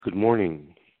Good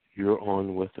morning. You're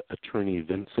on with Attorney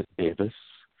Vincent Davis,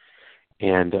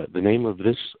 and the name of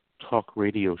this talk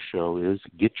radio show is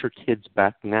Get Your Kids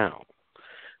Back Now.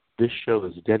 This show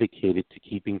is dedicated to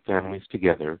keeping families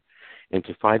together and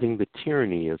to fighting the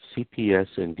tyranny of CPS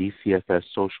and DCFS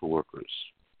social workers.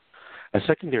 A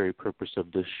secondary purpose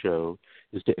of this show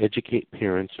is to educate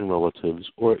parents and relatives,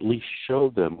 or at least show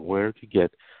them where to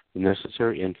get the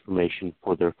necessary information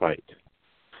for their fight.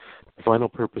 The final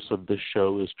purpose of this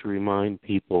show is to remind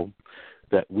people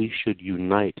that we should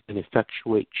unite and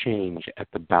effectuate change at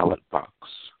the ballot box,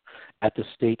 at the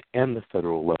state and the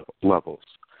federal levels.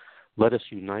 Let us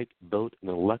unite, vote,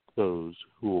 and elect those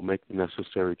who will make the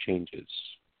necessary changes.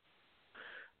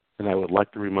 And I would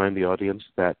like to remind the audience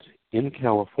that in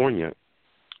California,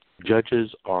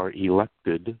 judges are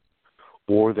elected,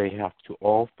 or they have to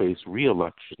all face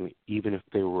re-election even if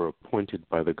they were appointed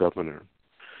by the governor.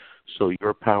 So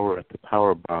your power at the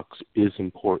power box is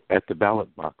important. At the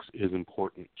ballot box is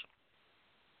important.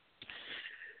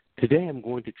 Today I'm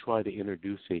going to try to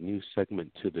introduce a new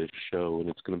segment to this show, and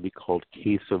it's going to be called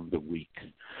Case of the Week.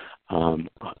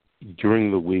 During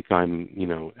the week, I'm,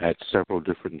 at several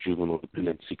different juvenile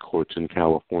dependency courts in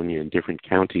California in different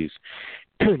counties.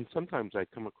 And sometimes I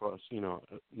come across,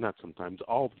 not sometimes,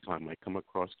 all the time, I come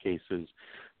across cases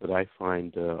that I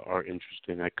find are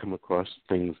interesting. I come across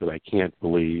things that I can't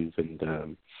believe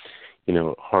and,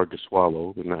 hard to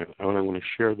swallow. And I want to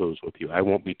share those with you. I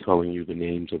won't be telling you the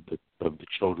names of the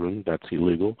children. That's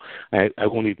illegal. I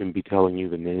won't even be telling you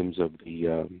the names of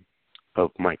of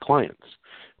my clients,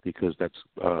 because that's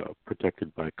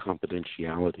protected by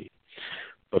confidentiality.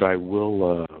 But I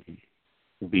will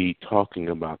be talking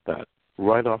about that.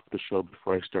 Right off the show,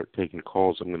 before I start taking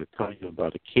calls, I'm going to tell you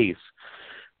about a case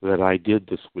that I did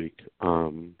this week.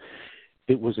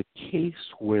 It was a case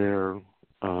where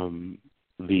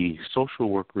the social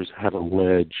workers had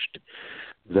alleged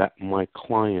that my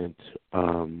client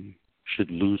should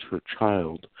lose her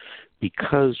child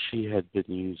because she had been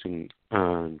using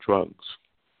drugs.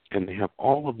 And they have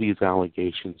all of these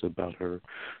allegations about her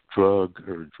drug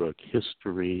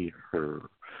history, her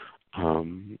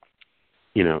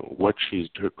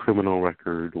her criminal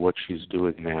record, what she's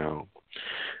doing now.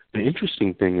 The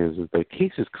interesting thing is that the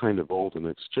case is kind of old and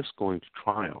it's just going to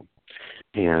trial.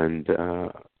 And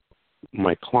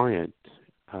my client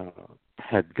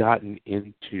had gotten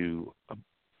into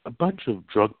a bunch of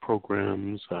drug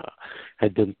programs,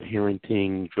 had done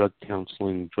parenting, drug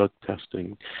counseling, drug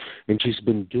testing, and she's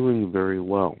been doing very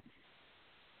well.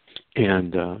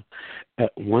 And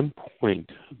at one point,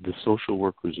 the social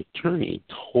worker's attorney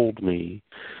told me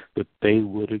that they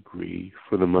would agree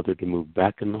for the mother to move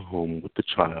back in the home with the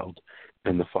child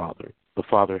and the father. The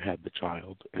father had the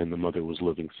child, and the mother was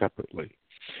living separately.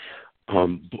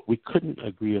 But we couldn't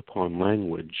agree upon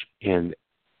language, and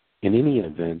in any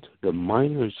event, the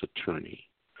minor's attorney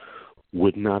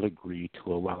would not agree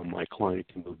to allow my client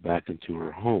to move back into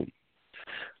her home.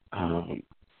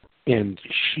 And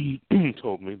she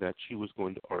told me that she was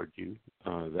going to argue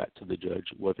that to the judge,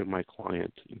 whether my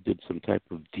client did some type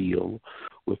of deal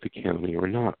with the county or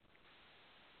not.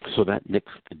 So that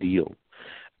nixed the deal.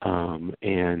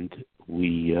 And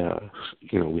we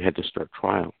had to start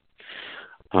trial.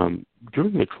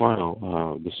 During the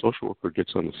trial, the social worker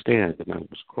gets on the stand, and I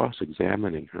was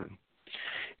cross-examining her.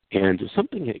 And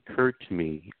something occurred to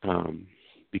me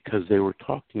because they were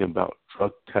talking about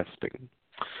drug testing.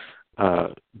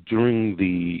 During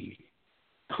the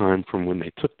time from when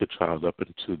they took the child up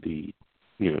into the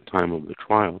time of the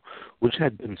trial, which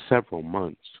had been several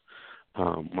months,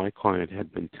 my client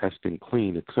had been testing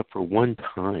clean, except for one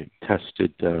time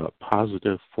tested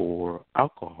positive for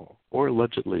alcohol, or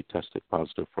allegedly tested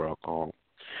positive for alcohol.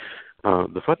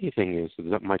 The funny thing is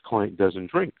that my client doesn't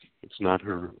drink. It's not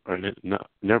her, and it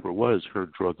never was her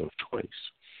drug of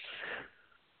choice.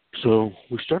 So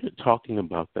we started talking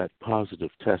about that positive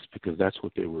test because that's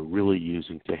what they were really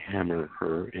using to hammer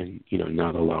her and,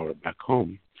 not allow her back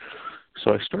home.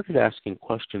 So I started asking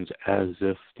questions as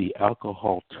if the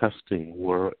alcohol testing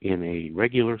were in a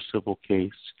regular civil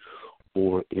case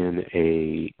or in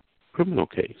a criminal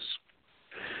case.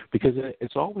 Because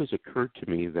it's always occurred to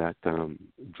me that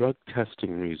drug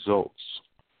testing results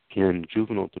in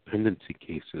juvenile dependency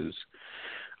cases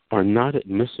are not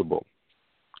admissible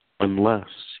unless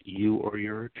you or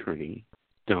your attorney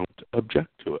don't object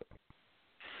to it.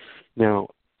 Now,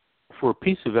 for a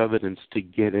piece of evidence to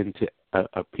get into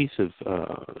a piece of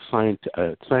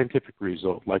scientific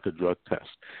result, like a drug test,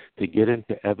 to get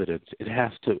into evidence, it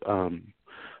has to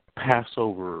pass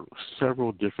over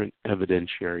several different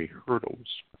evidentiary hurdles.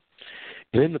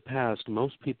 And in the past,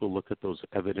 most people look at those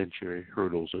evidentiary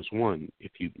hurdles as one.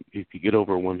 If you get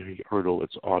over one hurdle,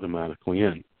 it's automatically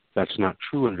in. That's not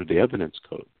true under the evidence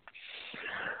code.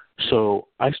 So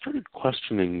I started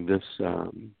questioning this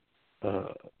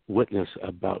witness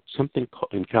about something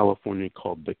in California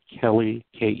called the Kelly,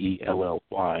 Kelly,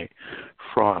 Fry,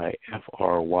 Fyre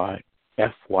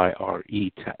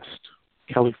test,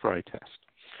 Kelly-Fry test.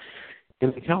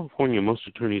 And in California, most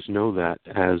attorneys know that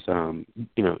as,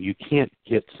 you can't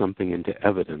get something into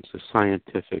evidence, a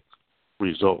scientific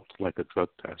result like a drug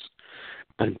test,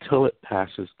 until it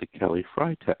passes the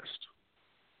Kelly-Fry test.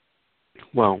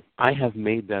 Well, I have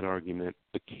made that argument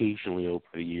occasionally over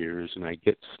the years, and I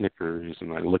get snickers,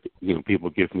 and I look at, people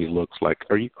give me looks like,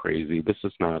 are you crazy? This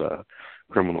is not a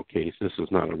criminal case. This is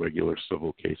not a regular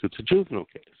civil case. It's a juvenile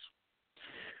case.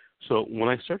 So when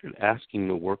I started asking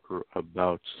the worker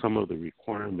about some of the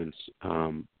requirements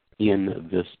in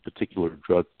this particular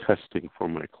drug testing for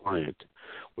my client,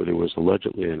 where there was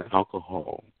allegedly an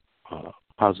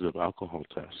positive alcohol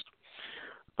test,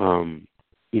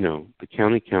 the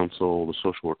county council, the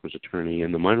social worker's attorney,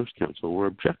 and the minors council were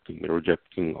objecting. They were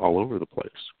objecting all over the place.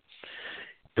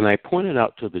 And I pointed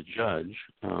out to the judge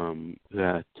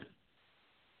that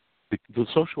the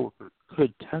social worker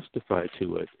could testify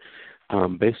to it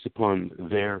based upon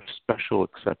their special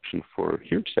exception for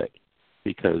hearsay,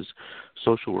 because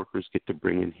social workers get to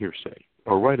bring in hearsay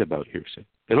or write about hearsay.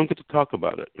 They don't get to talk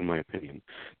about it, in my opinion.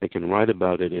 They can write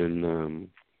about it in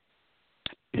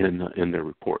their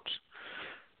reports.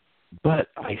 But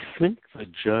I think the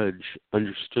judge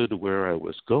understood where I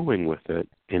was going with it,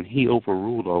 and he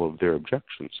overruled all of their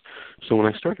objections. So when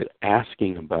I started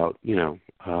asking about,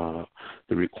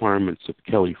 the requirements of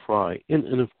Kelly-Fry,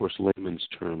 in of course, layman's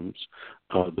terms,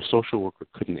 the social worker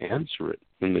couldn't answer it.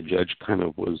 And the judge kind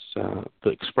of was, the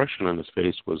expression on his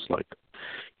face was like,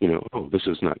 oh, this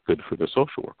is not good for the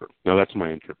social worker. Now, that's my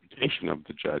interpretation of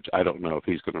the judge. I don't know if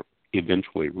he's going to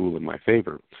eventually rule in my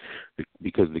favor,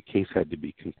 because the case had to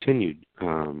be continued.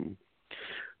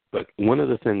 But one of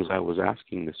the things I was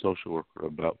asking the social worker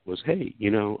about was, hey,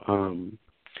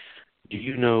 do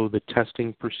you know the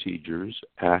testing procedures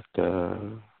at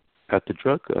the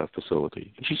drug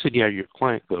facility? And she said, yeah, your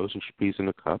client goes and she pees in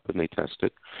a cup and they test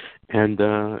it, and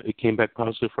it came back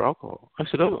positive for alcohol. I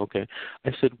said, oh, okay.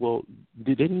 I said, well,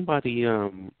 did anybody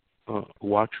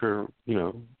watch her,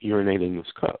 urinate in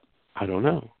this cup? I don't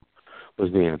know,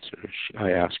 was the answer.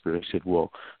 I asked her, I said,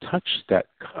 well, touch that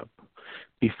cup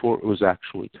before it was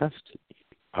actually tested.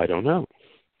 I don't know.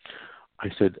 I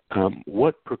said,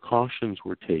 what precautions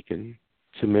were taken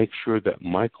to make sure that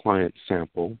my client's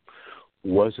sample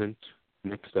wasn't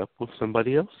mixed up with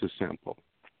somebody else's sample?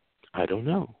 I don't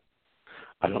know.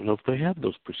 I don't know if they have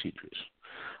those procedures.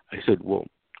 I said, well,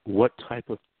 what type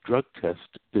of drug test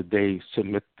did they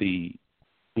submit the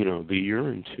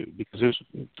urine to? Because there's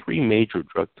 3 major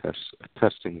drug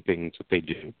testing things that they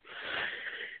do.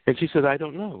 And she said, I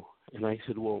don't know. And I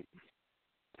said, well,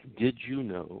 did you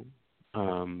know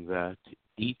that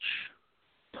each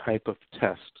type of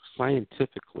test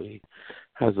scientifically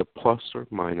has a plus or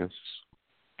minus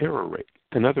error rate?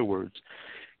 In other words,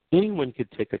 anyone could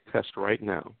take a test right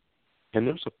now, and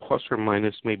there's a plus or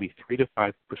minus maybe 3 to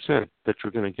 5% that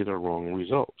you're going to get a wrong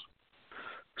result.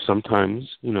 Sometimes,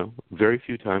 very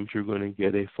few times you're going to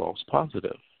get a false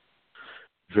positive.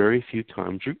 Very few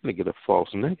times you're going to get a false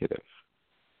negative.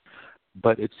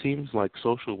 But it seems like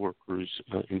social workers,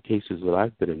 in cases that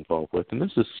I've been involved with, and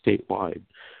this is statewide,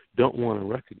 don't want to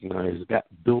recognize that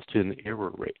built-in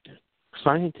error rate.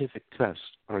 Scientific tests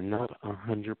are not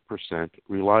 100%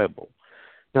 reliable.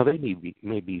 Now, they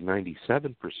may be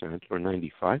 97% or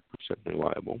 95%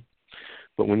 reliable,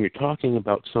 but when you're talking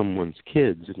about someone's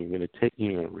kids and you're going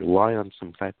to rely on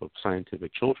some type of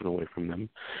scientific children away from them,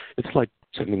 it's like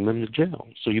sending them to jail.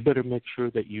 So you better make sure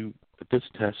that this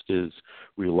test is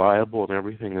reliable and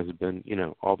everything has been,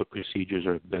 all the procedures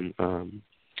have been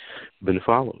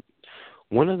followed.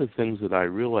 One of the things that I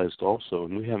realized also,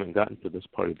 and we haven't gotten to this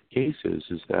part of the case,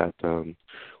 is that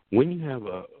when you have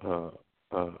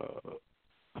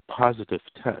a positive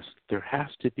test, there has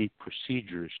to be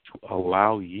procedures to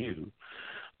allow you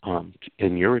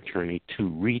and your attorney to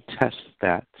retest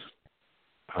that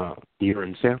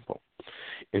urine sample.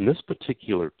 In this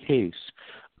particular case,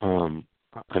 I'm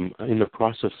in the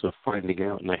process of finding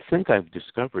out, and I think I've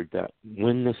discovered that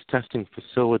when this testing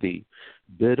facility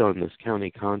bid on this county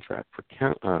contract for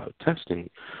testing,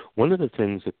 one of the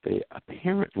things that they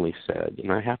apparently said,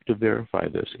 and I have to verify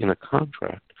this in a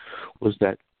contract, was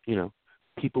that,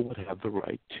 people would have the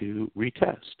right to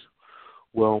retest.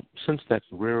 Well, since that's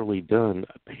rarely done,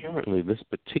 apparently this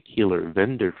particular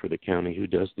vendor for the county who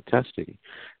does the testing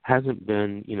hasn't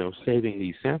been, saving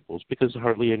these samples because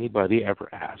hardly anybody ever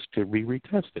asked to be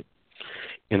retested.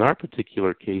 In our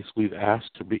particular case, we've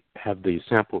asked to have the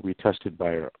sample retested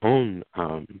by our own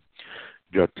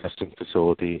drug testing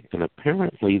facility, and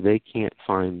apparently they can't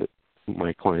find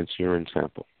my client's urine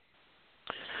sample.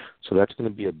 So that's going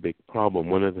to be a big problem.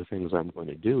 One of the things I'm going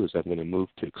to do is I'm going to move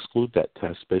to exclude that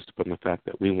test based upon the fact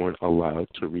that we weren't allowed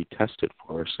to retest it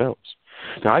for ourselves.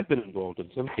 Now, I've been involved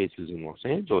in some cases in Los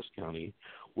Angeles County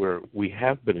where we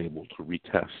have been able to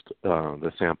retest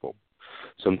the sample.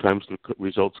 Sometimes the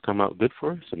results come out good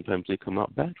for us. Sometimes they come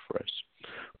out bad for us.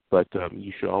 But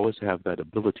you should always have that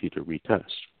ability to retest.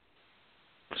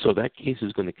 So that case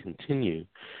is going to continue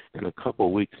in a couple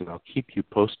of weeks, and I'll keep you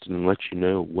posted and let you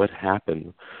know what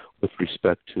happened with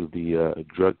respect to the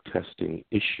drug testing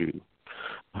issue.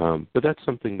 But that's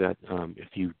something that if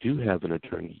you do have an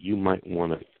attorney, you might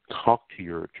want to talk to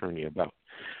your attorney about.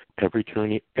 Every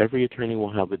attorney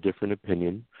will have a different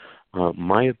opinion.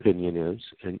 My opinion is,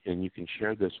 and you can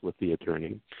share this with the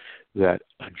attorney, that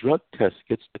a drug test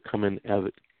gets to come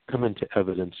into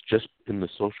evidence just in the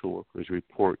social worker's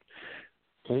report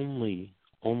only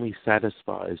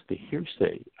satisfies the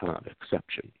hearsay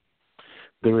exception.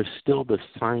 There is still the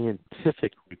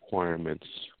scientific requirements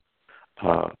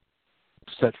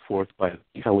set forth by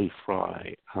Kelly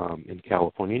Fry in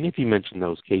California. And if you mention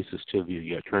those cases to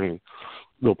the attorney,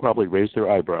 they'll probably raise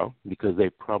their eyebrow because they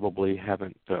probably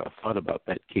haven't thought about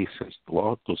those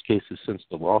cases since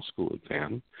the law school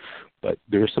exam. But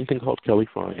there is something called Kelly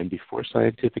Fry, and before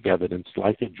scientific evidence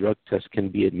like a drug test can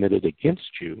be admitted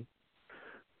against you,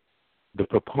 the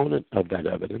proponent of that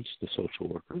evidence, the social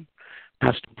worker,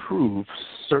 has to prove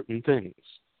certain things.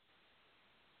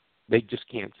 They just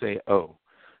can't say, oh,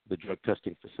 the drug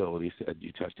testing facility said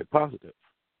you tested positive.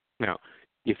 Now,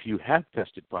 if you have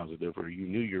tested positive or you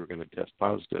knew you were going to test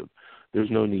positive, there's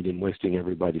no need in wasting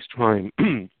everybody's time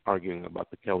arguing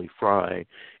about the Kelly Fry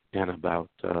and about,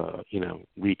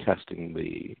 retesting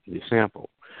the sample.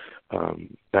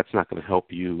 That's not going to help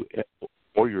you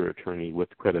or your attorney with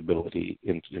credibility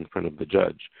in front of the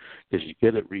judge. Because you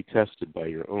get it retested by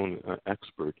your own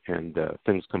expert and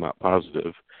things come out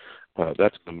positive,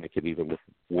 that's going to make it even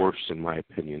worse, in my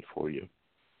opinion, for you.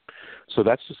 So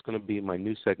that's just going to be my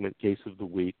new segment, Case of the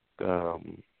Week,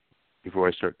 before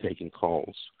I start taking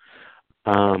calls.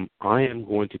 I am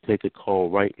going to take a call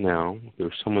right now.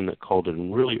 There's someone that called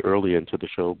in really early into the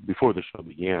show, before the show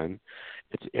began.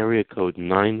 It's area code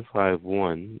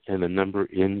 951, and the number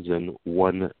ends in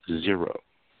 10.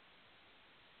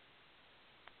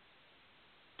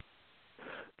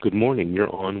 Good morning.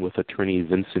 You're on with Attorney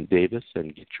Vincent Davis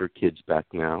and Get Your Kids Back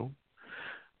Now.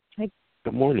 Hi.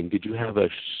 Good morning. Did you have a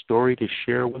story to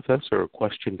share with us or a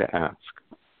question to ask?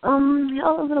 A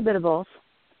little bit of both.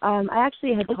 I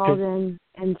actually had called in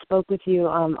and spoke with you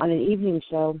on an evening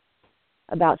show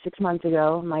about 6 months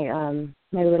ago.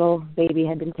 My little baby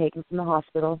had been taken from the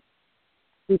hospital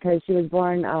because she was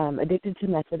born addicted to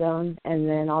methadone, and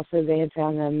then also they had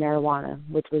found marijuana,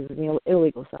 which was an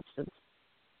illegal substance.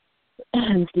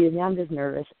 Excuse me, I'm just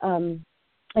nervous.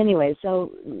 Anyway,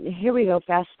 so here we go.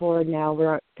 Fast forward now.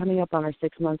 We're coming up on our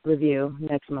 6-month review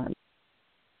next month.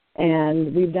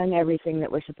 And we've done everything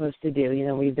that we're supposed to do.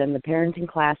 We've done the parenting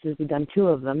classes. We've done 2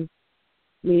 of them.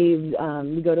 We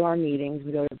go to our meetings.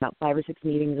 We go to about 5 or 6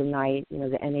 meetings a night, the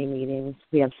NA meetings.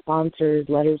 We have sponsors,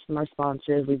 letters from our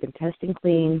sponsors. We've been testing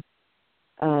clean.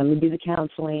 We do the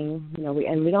counseling,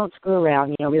 and we don't screw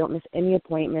around. We don't miss any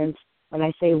appointments. When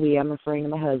I say we, I'm referring to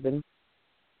my husband.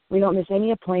 We don't miss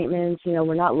any appointments.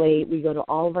 We're not late. We go to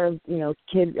all of our,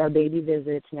 our baby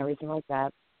visits and everything like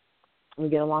that. We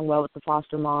get along well with the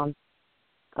foster mom.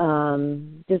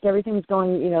 Just everything's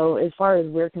going, as far as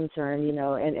we're concerned,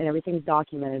 and everything's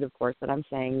documented, of course, but I'm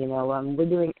saying, we're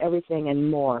doing everything and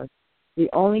more. The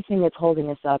only thing that's holding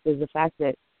us up is the fact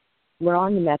that we're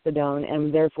on the methadone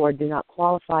and therefore do not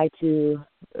qualify to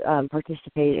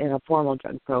participate in a formal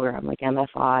drug program like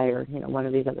MFI or, one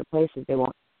of these other places. They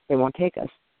won't take us.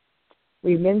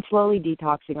 We've been slowly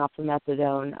detoxing off the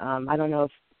methadone. I don't know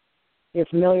if you're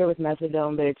familiar with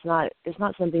methadone, but it's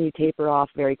not something you taper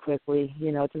off very quickly.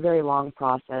 It's a very long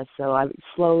process. So I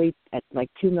slowly, at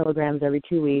like 2 milligrams every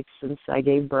 2 weeks since I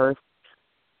gave birth,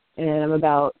 and I'm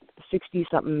about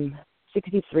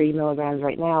 63 milligrams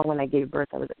right now. When I gave birth,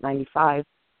 I was at 95.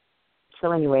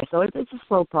 So anyway, it's a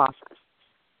slow process.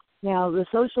 Now the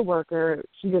social worker,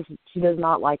 she does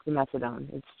not like the methadone.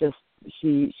 It's just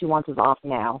she wants us off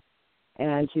now.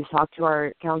 And she's talked to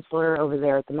our counselor over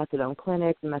there at the methadone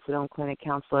clinic. The methadone clinic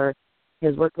counselor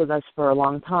has worked with us for a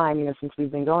long time, since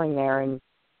we've been going there. And,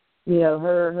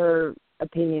 her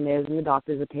opinion is, and the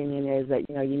doctor's opinion is that,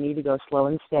 you need to go slow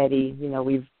and steady.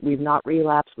 We've not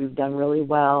relapsed. We've done really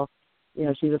well.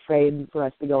 She's afraid for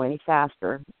us to go any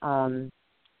faster.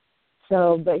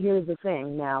 But here's the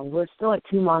thing. Now, we're still at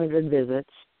 2 monitored visits.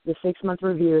 The 6-month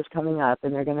review is coming up,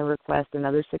 and they're going to request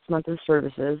another 6 months of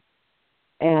services.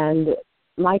 And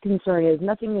my concern is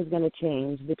nothing is going to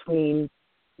change between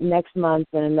next month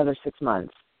and another 6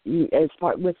 months as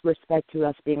far with respect to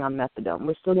us being on methadone.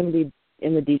 We're still going to be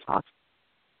in the detox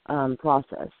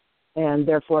process, and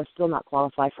therefore still not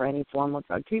qualify for any formal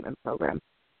drug treatment program.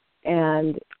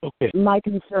 And my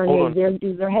concern is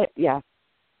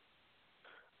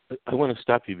I want to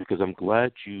stop you because I'm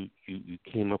glad you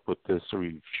came up with this, or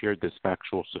you shared this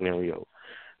factual scenario.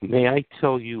 May I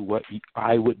tell you what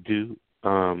I would do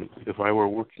if I were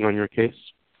working on your case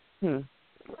Please.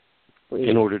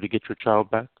 in order to get your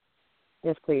child back?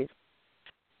 Yes, please.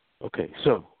 Okay,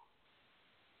 so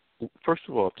first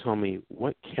of all, tell me,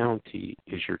 what county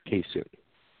is your case in?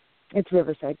 It's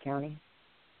Riverside County.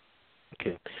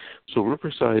 Okay, so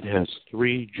Riverside has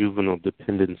 3 juvenile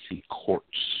dependency courts.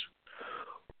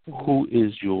 What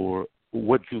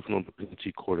juvenile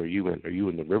dependency court are you in? Are you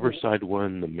in the Riverside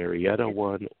one, the Marietta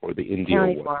one, or the Indio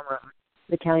one? Farm Road.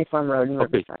 The County Farm Road in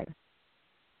Riverside.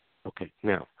 Okay,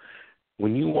 now,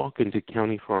 when you walk into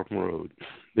County Farm Road,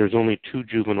 there's only 2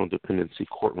 juvenile dependency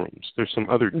courtrooms. There's some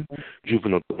other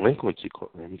juvenile delinquency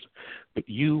courtrooms, but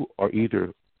you are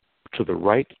either to the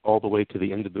right all the way to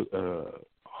the end of the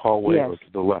hallway or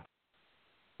to the left?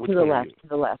 To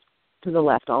the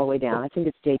left, all the way down. I think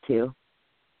it's J2.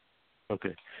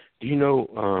 Okay. Do you know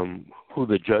who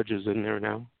the judge is in there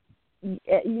now?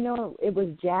 It was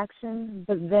Jackson,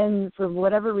 but then for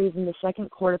whatever reason, the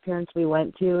second court appearance we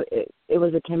went to, it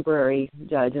was a temporary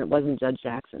judge, and it wasn't Judge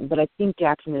Jackson. But I think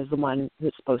Jackson is the one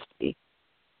who's supposed to be.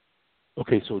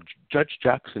 Okay, so Judge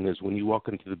Jackson is when you walk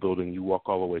into the building, you walk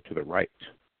all the way to the right.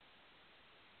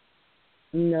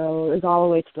 No, it's all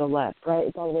the way to the left, right?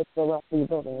 It's all the way to the left of the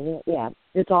building, isn't it? Yeah,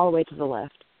 it's all the way to the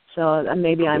left. So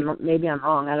maybe I'm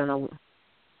wrong. I don't know.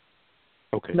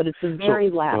 Okay. But it's the very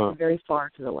left, very far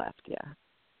to the left, yeah.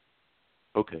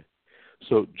 Okay.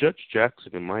 So Judge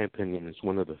Jackson, in my opinion, is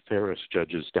one of the fairest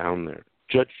judges down there.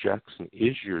 Judge Jackson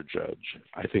is your judge.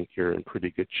 I think you're in pretty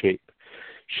good shape.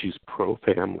 She's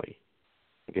pro-family.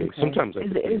 Okay. Sometimes I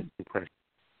get the impression.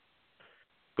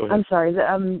 Go ahead. I'm sorry.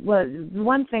 The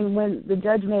one thing, when the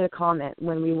judge made a comment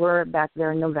when we were back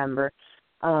there in November,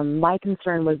 my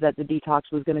concern was that the detox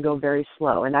was going to go very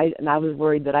slow, and I was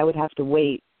worried that I would have to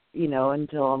wait,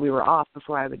 until we were off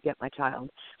before I would get my child.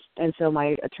 And so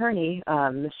my attorney,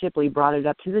 Ms. Shipley, brought it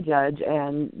up to the judge,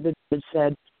 and the judge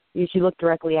said, she looked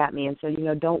directly at me and said,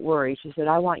 don't worry. She said,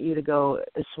 I want you to go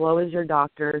as slow as your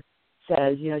doctor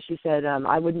says. She said,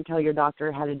 I wouldn't tell your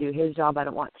doctor how to do his job. I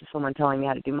don't want someone telling me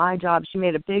how to do my job. She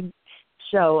made a big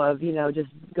show of,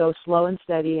 just go slow and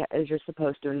steady as you're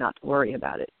supposed to and not to worry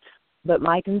about it. But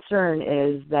my concern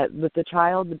is that with the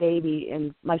child, the baby,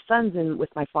 and my son's in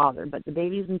with my father, but the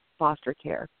baby's in foster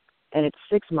care, and it's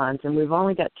 6 months, and we've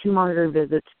only got 2 monitor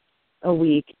visits a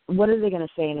week. What are they going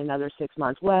to say in another 6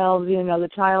 months? Well, the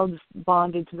child's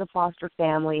bonded to the foster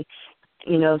family,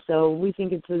 so we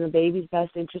think it's in the baby's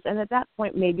best interest. And at that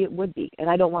point, maybe it would be,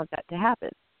 and I don't want that to happen.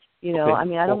 I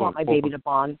don't want my baby to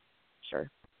bond.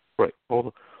 Sure. Right. Hold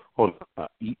on.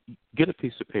 Get a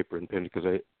piece of paper and pen,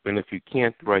 and if you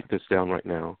can't write this down right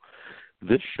now,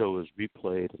 this show is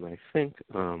replayed, and I think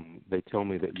they tell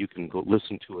me that you can go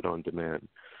listen to it on demand.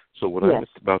 So what I'm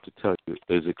about to tell you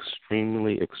is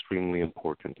extremely, extremely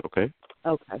important. Okay.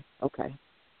 Okay.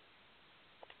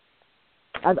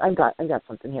 I've got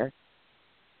something here.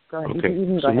 Go ahead. Okay. You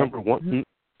can go so ahead.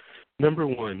 Number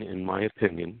one, in my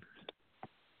opinion,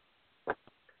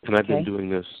 and I've been doing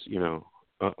this,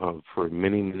 for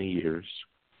many, many years,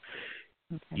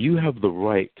 you have the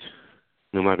right,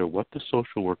 no matter what the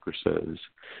social worker says,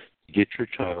 to get your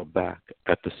child back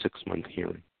at the 6-month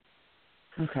hearing.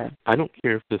 Okay. I don't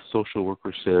care if the social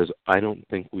worker says, I don't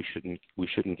think we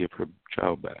shouldn't give her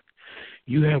child back.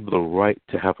 You have the right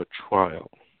to have a trial.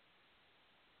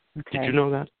 Okay. Did you know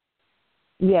that?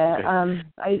 Yeah,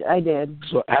 okay. I did.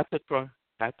 So at the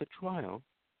trial,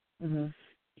 mm-hmm.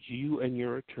 you and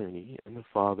your attorney and the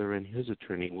father and his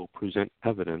attorney will present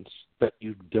evidence that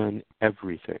you've done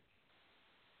everything.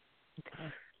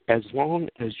 Okay. As long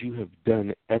as you have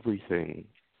done everything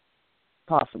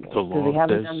possible, because we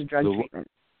haven't done the drug treatment.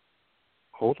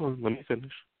 Hold on, let me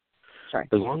finish. Sorry.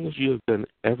 As long as you have done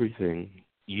everything,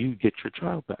 you get your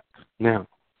child back. Now,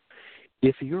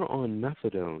 if you're on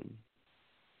methadone,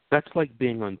 that's like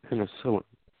being on penicillin.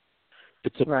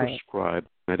 It's a Right.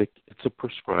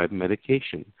 prescribed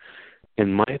medication.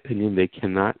 In my opinion, they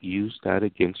cannot use that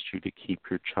against you to keep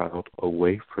your child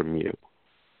away from you.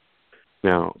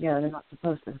 Now, Yeah, they're not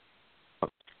supposed to.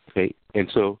 okay, and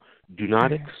so do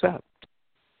not accept,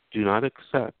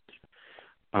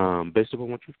 based upon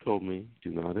what you've told me,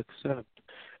 do not accept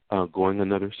going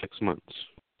another 6 months.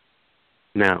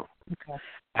 Now, Okay.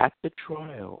 at the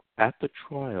trial,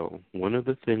 one of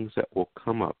the things that will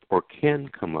come up or can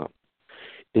come up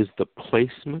is the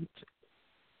placement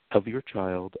of your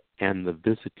child and the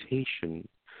visitation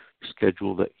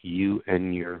schedule that you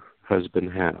and your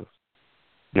husband have.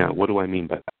 Now, what do I mean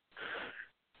by that?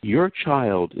 Your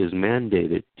child is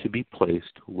mandated to be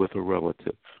placed with a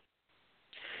relative.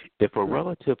 If a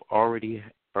relative already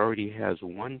has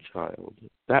one child,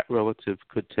 that relative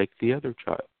could take the other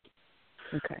child.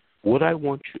 Okay. What I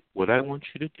want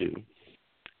you to do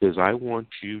is I want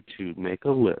you to make a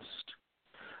list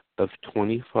of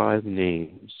 25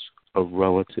 names of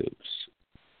relatives,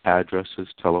 addresses,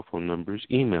 telephone numbers,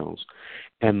 emails,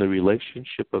 and the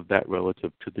relationship of that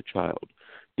relative to the child.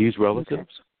 These relatives,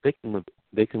 they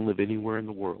can live anywhere in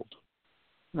the world.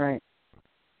 Right.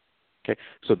 Okay,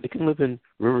 so they can live in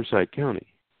Riverside County.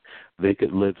 They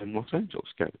could live in Los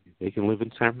Angeles County. They can live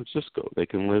in San Francisco. They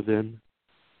can live in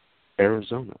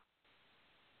Arizona,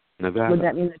 Nevada. Would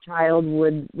that mean the child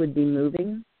would be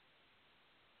moving?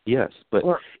 Yes, but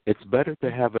it's better to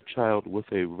have a child with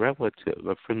a relative,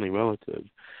 a friendly relative,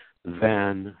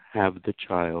 than have the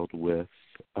child with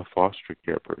a foster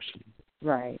care person.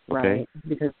 Right, okay? right.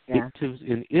 Because relatives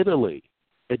in Italy,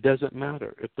 it doesn't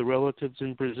matter. If the relative's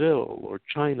in Brazil or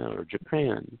China or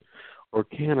Japan or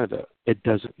Canada, it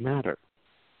doesn't matter.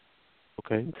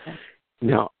 Okay?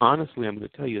 Now, honestly, I'm going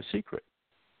to tell you a secret.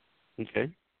 Okay?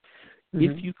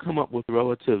 If you come up with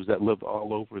relatives that live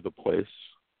all over the place,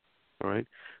 all right,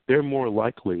 they're more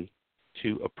likely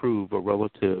to approve a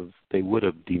relative they would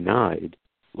have denied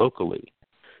locally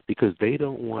because they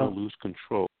don't want to lose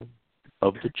control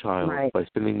of the child by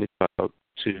sending the child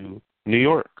to New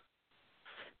York.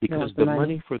 Because the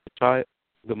money for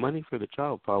the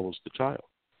child follows the child.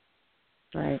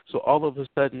 Right. So all of a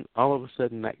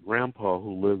sudden that grandpa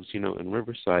who lives, in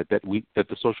Riverside that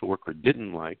the social worker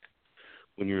didn't like,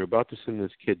 when you're about to send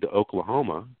this kid to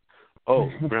Oklahoma,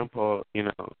 grandpa,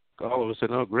 all of a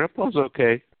sudden, grandpa's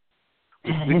okay.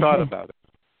 We thought about it.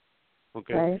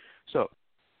 Okay? Right. So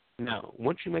now,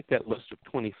 once you make that list of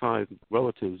 25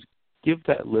 relatives, give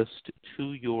that list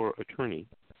to your attorney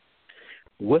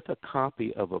with a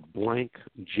copy of a blank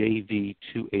JV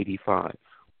 285.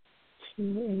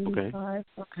 285,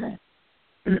 okay.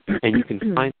 And you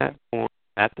can find that form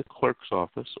at the clerk's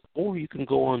office, or you can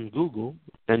go on Google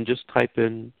and just type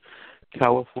in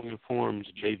California Forms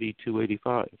JV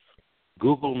 285.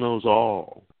 Google knows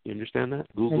all. You understand that?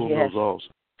 Google knows all.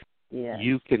 Yes.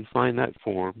 You can find that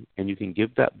form, and you can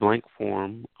give that blank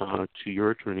form to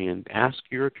your attorney and ask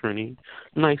your attorney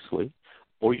nicely,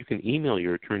 or you can email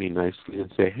your attorney nicely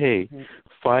and say, hey,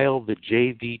 file the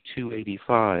JV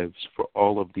 285s for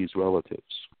all of these relatives.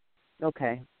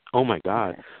 Okay. Oh, my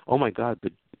God. Okay. Oh, my God.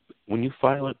 When you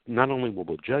file it, not only will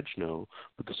the judge know,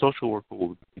 but the social worker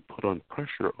will be put on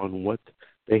pressure on what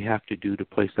they have to do to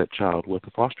place that child with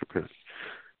a foster parent.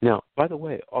 Now, by the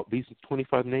way, all these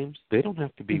 25 names, they don't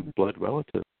have to be blood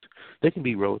relatives. They can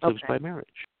be relatives by marriage.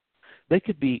 They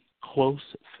could be close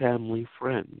family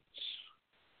friends.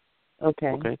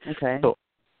 Okay. So,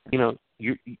 you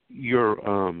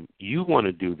want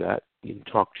to do that. You can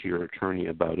talk to your attorney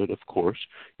about it, of course.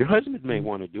 Your husband may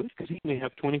want to do it because he may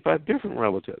have 25 different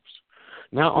relatives.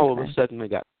 Now, all of a sudden, they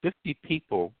got 50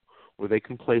 people where they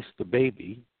can place the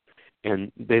baby,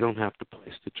 and they don't have to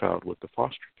place the child with the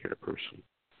foster care person.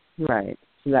 Right.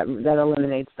 So that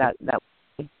eliminates that.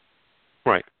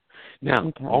 Right.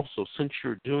 Now, also, since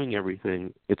you're doing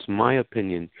everything, it's my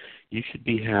opinion, you should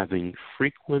be having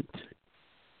frequent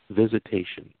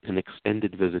visitation, an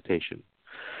extended visitation.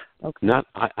 Okay.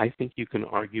 I think you can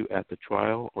argue at the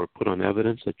trial or put on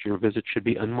evidence that your visit should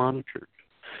be unmonitored,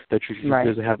 that you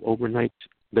should have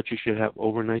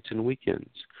overnights and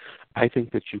weekends. I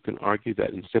think that you can argue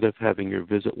that instead of having your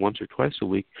visit once or twice a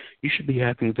week, you should be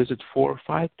having visits 4 or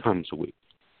 5 times a week.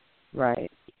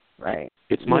 Right.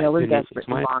 It's my opinion. We're desperate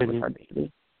to bond with our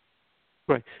baby.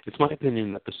 Right. It's my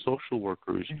opinion that the social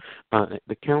workers,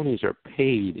 the counties are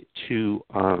paid to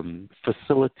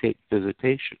facilitate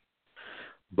visitation,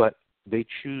 but they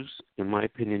choose, in my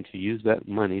opinion, to use that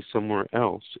money somewhere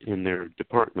else in their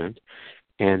department,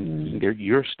 and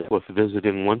you're stuck with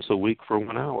visiting once a week for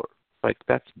 1 hour. Like,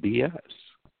 that's BS.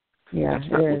 Yeah,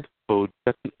 that's not what the code.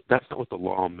 That's not what the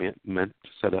law meant to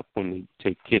set up when we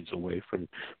take kids away from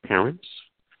parents.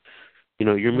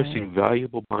 You're Right. missing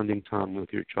valuable bonding time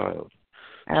with your child.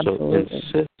 Absolutely.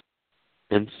 So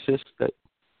insist that,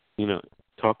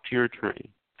 talk to your attorney.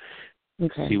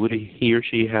 Okay. See what he or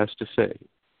she has to say.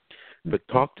 But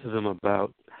talk to them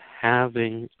about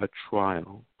having a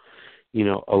trial.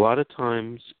 A lot of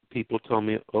times people tell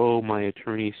me, oh, my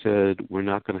attorney said we're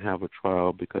not going to have a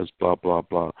trial because blah, blah,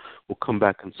 blah. We'll come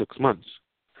back in 6 months.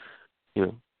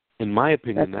 In my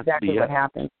opinion, That's that's exactly BS. what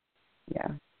happened. Yeah.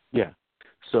 Yeah.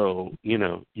 So, you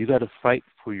got to fight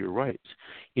for your rights.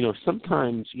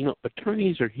 Sometimes,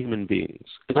 attorneys are human beings.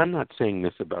 And I'm not saying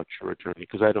this about your attorney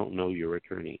because I don't know your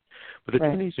attorney. But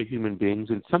attorneys are human beings,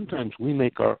 and sometimes we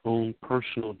make our own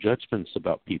personal judgments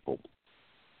about people.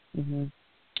 Mm-hmm.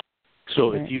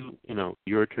 So if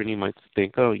your attorney might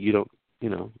think, oh, you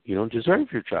don't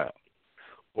deserve your child,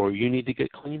 or you need to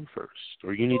get clean first,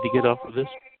 or you need to get off of this.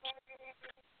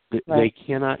 They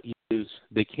cannot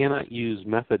use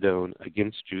methadone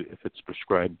against you if it's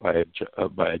prescribed by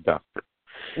a doctor.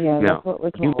 Yeah, now, that's what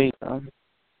we're told.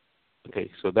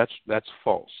 Okay, so that's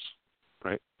false,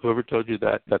 right? Whoever told you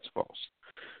that, that's false.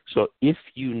 So if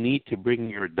you need to bring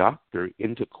your doctor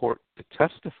into court to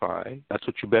testify, that's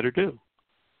what you better do.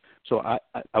 So I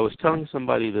was telling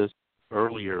somebody this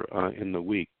earlier in the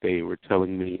week. They were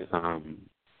telling me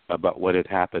about what had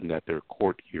happened at their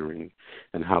court hearing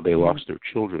and how they lost their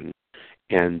children.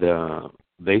 And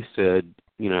they said,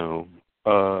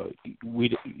 we're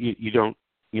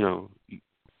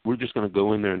just going to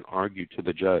go in there and argue to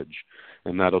the judge,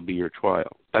 and that'll be your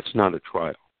trial. That's not a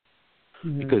trial.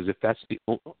 Because if that's the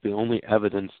only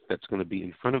evidence that's going to be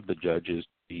in front of the judge is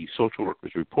the social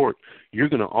worker's report, you're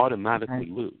going to automatically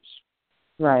lose.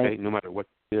 Right. Okay, no matter what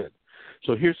you did.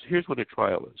 So here's what a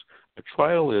trial is. A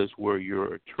trial is where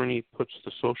your attorney puts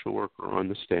the social worker on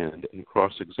the stand and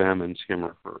cross-examines him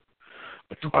or her.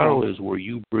 A trial is where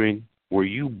you bring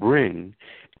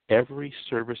every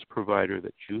service provider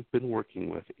that you've been working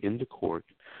with into court.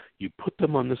 You put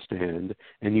them on the stand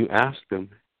and you ask them,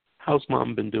 how's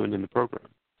mom been doing in the program?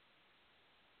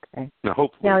 Okay. Now,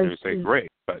 hopefully you're going to say great,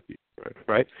 but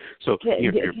right? So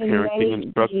your parenting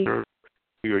instructor,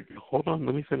 hold on,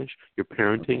 let me finish. Your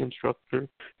parenting instructor,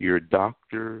 your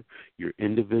doctor, your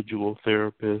individual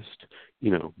therapist,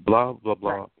 blah, blah,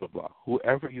 blah, blah, blah.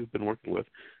 Whoever you've been working with,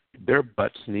 their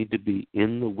butts need to be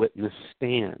in the witness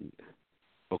stand.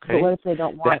 Okay? But what if they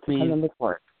don't want to come into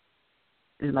court?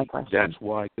 Is my question.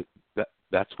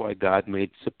 That's why God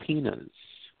made subpoenas.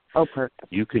 Oh, perfect.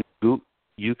 You can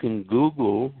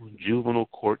Google juvenile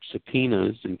court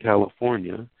subpoenas in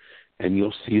California, and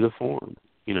you'll see the form.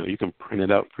 You can print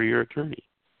it out for your attorney.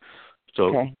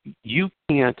 So you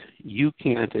can't,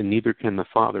 and neither can the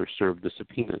father serve the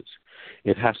subpoenas.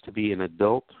 It has to be an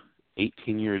adult,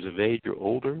 18 years of age or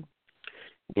older,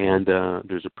 and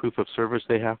there's a proof of service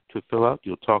they have to fill out.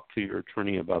 You'll talk to your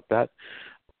attorney about that.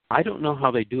 I don't know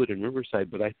how they do it in Riverside,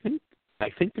 but I think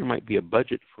there might be a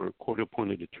budget for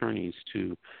court-appointed attorneys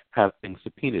to have things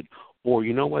subpoenaed. Or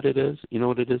you know what it is?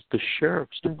 The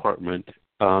sheriff's department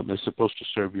is supposed to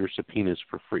serve your subpoenas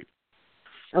for free.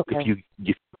 Okay.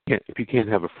 If you can't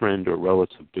have a friend or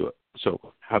relative do it,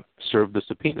 so serve the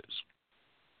subpoenas.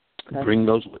 Okay. Bring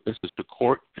those witnesses to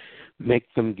court,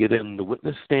 make them get in the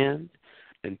witness stand,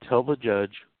 and tell the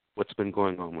judge what's been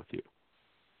going on with you.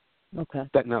 Okay.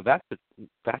 That's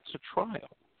a trial.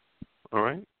 All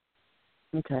right.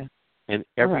 Okay. And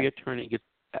every attorney gets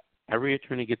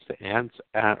to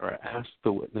ask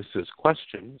the witnesses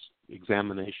questions,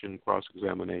 examination,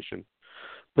 cross-examination,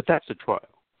 but that's a trial.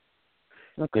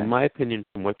 Okay. In my opinion,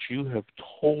 from what you have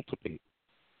told me,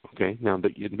 okay, now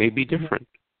that it may be different,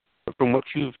 but from what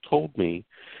you've told me,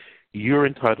 you're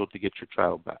entitled to get your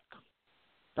child back.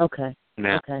 Okay.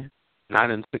 Now,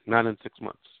 not in 6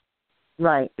 months.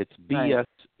 Right. It's BS. Right.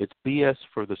 It's BS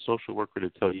for the social worker to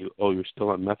tell you, oh, you're still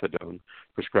on methadone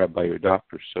prescribed by your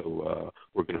doctor, so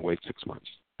we're going to wait 6 months.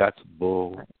 That's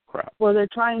bull crap. Well, they're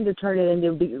trying to turn it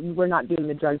into we're not doing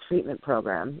the drug treatment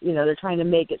program. They're trying to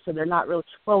make it so they're not really.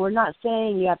 Well, we're not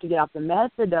saying you have to get off the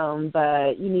methadone,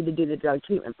 but you need to do the drug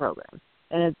treatment program.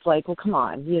 And it's like, well, come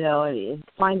on,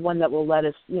 find one that will let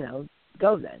us,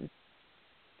 go then.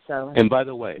 So. And by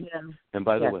the way,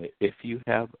 if you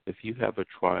have a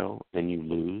trial and you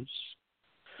lose,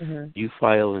 you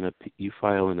file an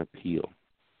appeal.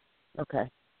 Okay.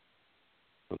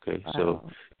 Okay. So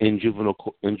in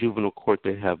juvenile court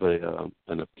they have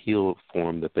an appeal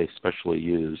form that they specially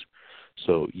use.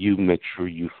 So you make sure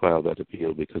you file that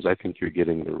appeal because I think you're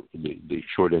getting the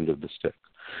short end of the stick.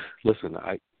 Listen,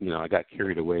 I got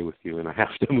carried away with you and I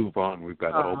have to move on. We've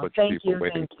got a whole bunch of people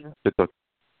waiting. Thank you.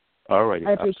 All right.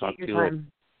 I appreciate your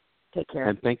time. Take care.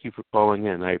 And thank you for calling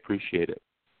in. I appreciate it.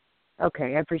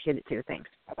 Okay, I appreciate it too. Thanks.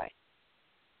 Bye-bye.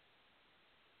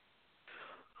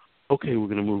 Okay, we're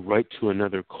going to move right to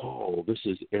another call. This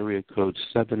is area code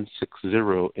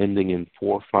 760 ending in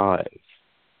 45.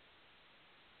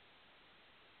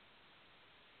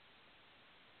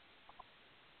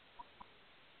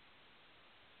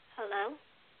 Hello?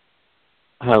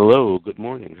 Hello, good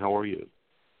morning. How are you?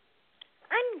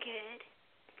 I'm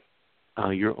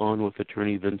good. You're on with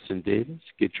Attorney Vincent Davis.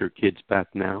 Get your kids back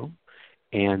now.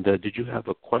 And did you have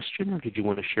a question or did you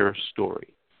want to share a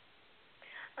story?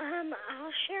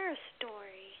 I'll share a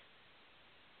story.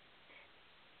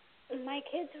 My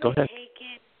kids Go were ahead.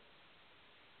 taken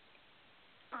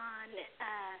on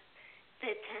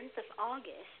the 10th of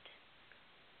August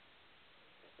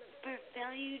for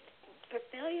failure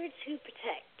to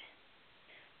protect.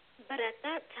 But at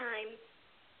that time,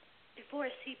 before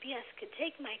CPS could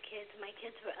take my kids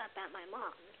were up at my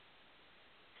mom's.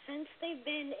 Since they've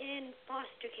been in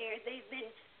foster care, they've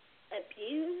been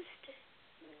abused,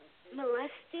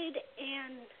 molested,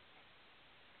 and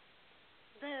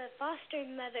the foster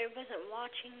mother wasn't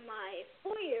watching my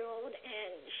 4-year-old,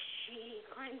 and she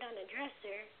climbed on a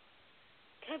dresser,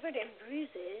 covered in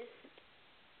bruises,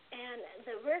 and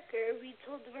we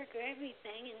told the worker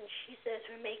everything, and she says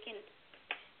we're making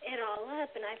it all up,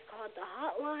 and I've called the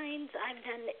hotlines, I've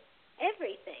done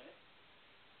everything.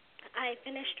 I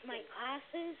finished my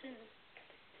classes,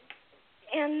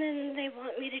 and then they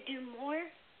want me to do more,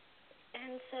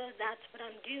 and so that's what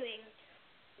I'm doing.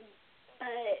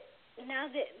 But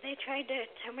now that they tried to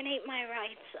terminate my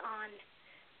rights on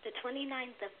the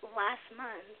 29th of last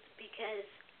month because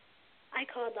I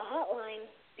called the hotline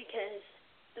because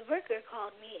the worker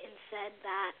called me and said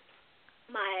that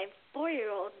my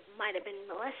 4-year-old might have been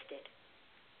molested.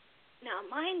 Now,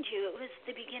 mind you, it was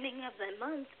the beginning of the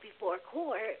month before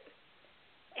court,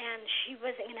 and she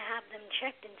wasn't going to have them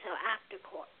checked until after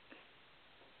court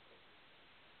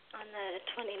on the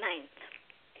 29th.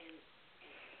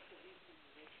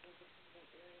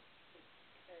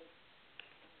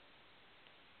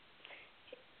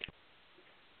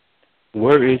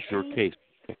 Where is your case?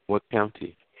 What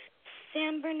county?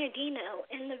 San Bernardino,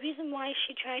 and the reason why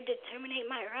she tried to terminate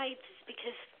my rights is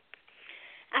because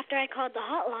after I called the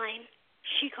hotline,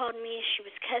 she called me, she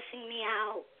was cussing me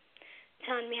out,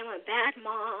 telling me I'm a bad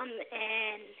mom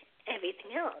and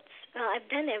everything else. Well, I've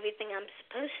done everything I'm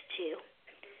supposed to,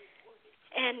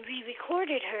 and we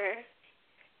recorded her,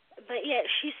 but yet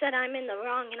she said I'm in the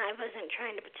wrong and I wasn't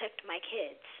trying to protect my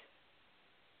kids.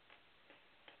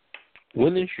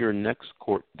 When is your next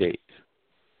court date?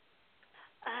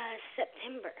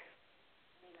 September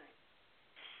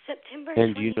 29th.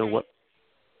 And do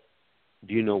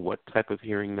you know what type of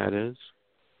hearing that is?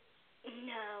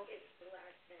 No.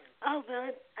 Oh,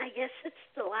 well, I guess it's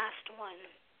the last one.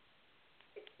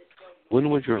 When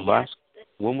was your last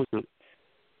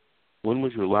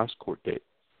court date?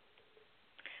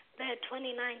 The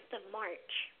 29th of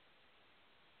March.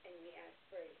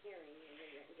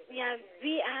 Yeah,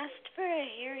 we asked for a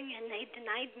hearing and they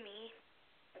denied me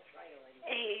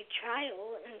a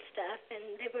trial and stuff,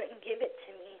 and they wouldn't give it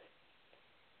to me.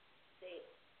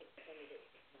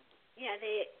 Yeah,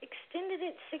 they extended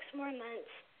it 6 more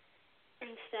months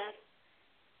and stuff.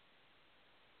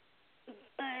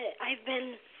 But I've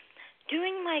been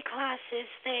doing my classes.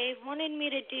 They wanted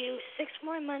me to do 6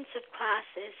 more months of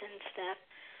classes and stuff.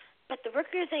 But the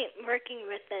workers ain't working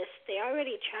with us. They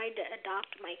already tried to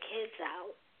adopt my kids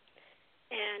out.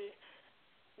 And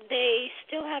they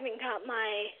still haven't got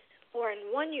my 4-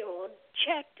 and 1-year-old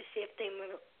checked to see if they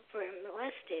were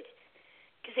molested.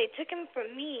 Because they took him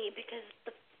from me because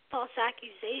the false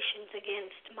accusations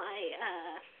against my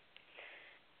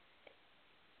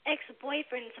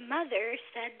ex-boyfriend's mother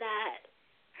said that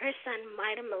her son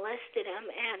might have molested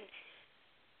him, and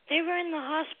they were in the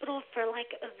hospital for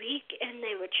like a week, and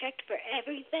they were checked for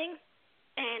everything,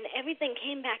 and everything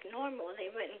came back normal.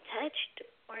 They weren't touched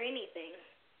or anything.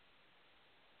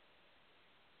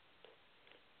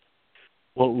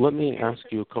 Well, let me ask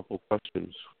you a couple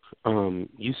questions.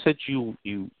 You said you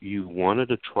wanted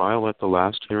a trial at the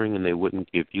last hearing and they wouldn't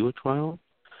give you a trial?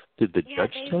 Did the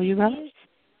judge tell you that?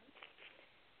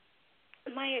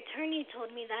 My attorney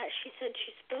told me that. She said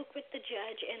she spoke with the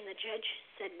judge and the judge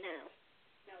said no.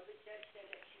 No, the judge said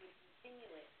that she would continue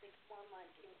it 6 more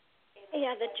months.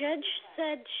 Yeah, the judge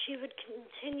said she would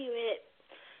continue it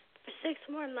for 6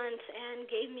 more months and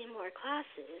gave me more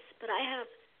classes, but I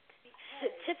have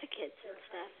certificates and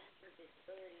stuff.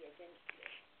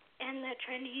 And they're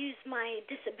trying to use my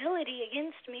disability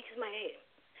against me because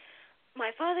my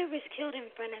father was killed in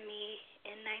front of me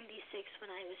in '96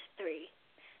 when I was 3.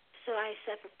 So I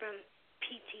suffer from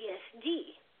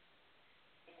PTSD.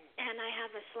 and I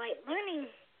have a slight learning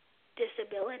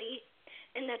disability,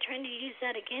 and they're trying to use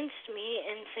that against me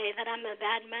and say that I'm a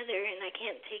bad mother and I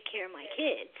can't take care of my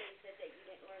kids.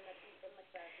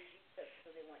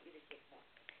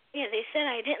 Yeah, they said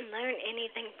I didn't learn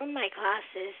anything from my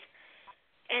classes,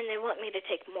 and they want me to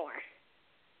take more.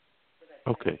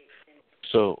 Okay.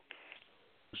 So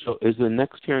is the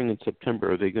next hearing in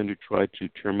September, are they going to try to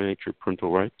terminate your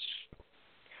parental rights?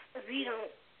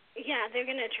 They're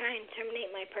going to try and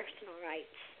terminate my personal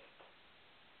rights.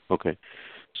 Okay.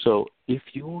 So if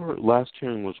your last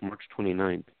hearing was March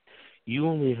 29th, you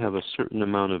only have a certain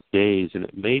amount of days, and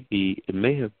it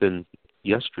may have been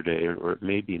yesterday or it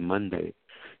may be Monday,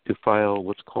 to file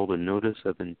what's called a notice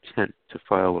of intent to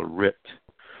file a writ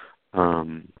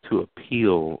to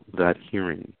appeal that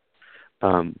hearing.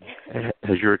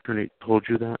 Has your attorney told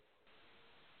you that?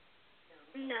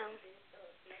 No.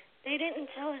 They didn't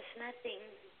tell us nothing.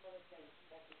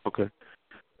 Okay.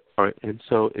 All right. And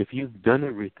so if you've done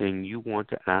everything, you want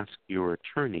to ask your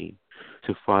attorney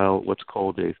to file what's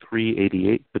called a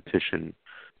 388 petition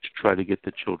to try to get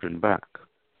the children back.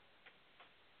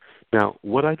 Now,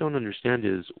 what I don't understand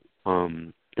is,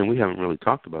 and we haven't really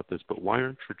talked about this, but why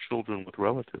aren't your children with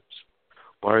relatives?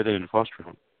 Why are they in foster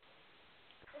home?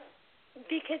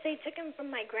 Because they took them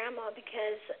from my grandma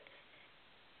because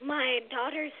my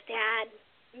daughter's dad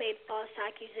made false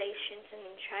accusations and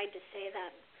tried to say that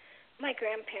my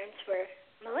grandparents were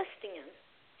molesting him,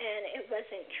 and it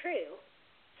wasn't true.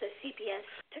 So CPS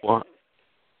took them.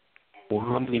 Well,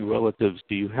 how many relatives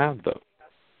do you have, though?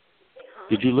 Huh?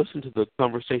 Did you listen to the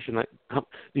conversation?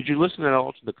 Did you listen at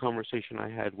all to the conversation I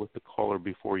had with the caller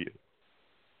before you?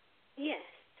 Yes.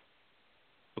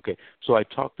 Okay, so I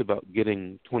talked about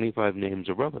getting 25 names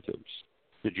of relatives.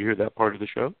 Did you hear that part of the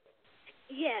show?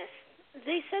 Yes.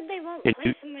 They said they won't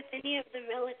place him with any of the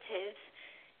relatives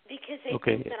because they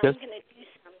think that I'm going to do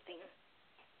something.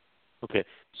 Okay,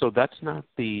 so that's not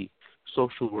the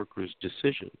social worker's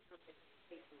decision.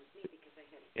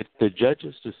 It's the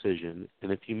judge's decision,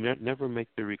 and if you never make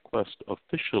the request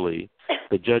officially,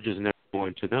 the judge is never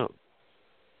going to know.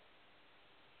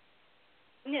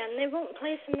 Yeah, and they won't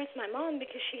place him with my mom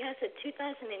because she has a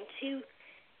 2002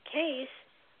 case,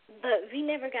 but we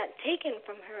never got taken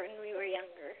from her when we were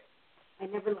younger. I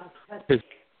never lost custody.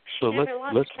 So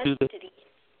let's do this.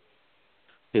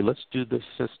 Okay, let's do this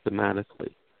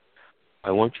systematically.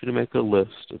 I want you to make a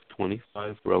list of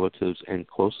 25 relatives and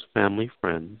close family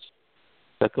friends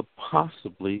that could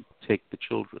possibly take the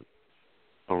children.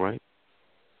 All right?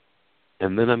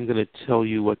 And then I'm going to tell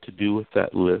you what to do with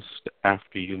that list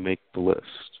after you make the list.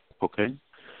 Okay?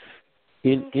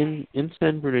 In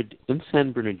San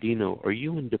Bernardino, are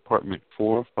you in Department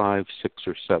 4, 5, 6,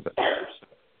 or 7?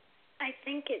 I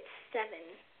think it's 7.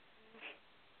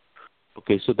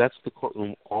 Okay, so that's the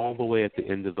courtroom all the way at the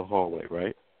end of the hallway,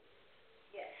 right?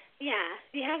 Yeah,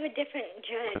 we have a different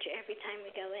judge every time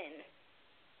we go in.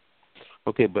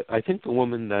 Okay, but I think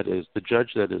the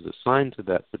judge that is assigned to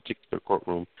that particular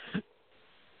courtroom,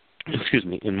 excuse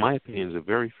me, in my opinion, is a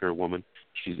very fair woman.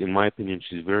 In my opinion,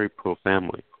 she's very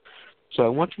pro-family. So I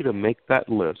want you to make that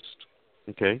list,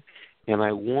 okay? And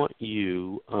I want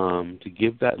you to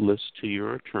give that list to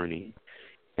your attorney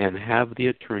and have the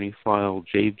attorney file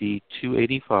JV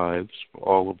 285s for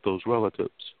all of those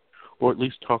relatives, or at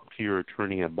least talk to your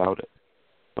attorney about it,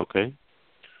 okay?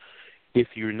 If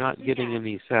you're not getting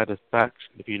any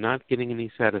satisfaction,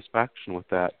 with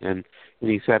that, and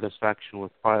any satisfaction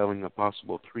with filing a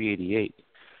possible 388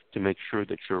 to make sure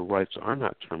that your rights are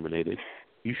not terminated,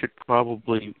 you should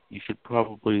probably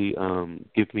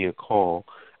give me a call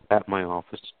at my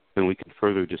office, and we can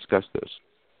further discuss this.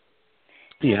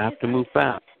 You have to move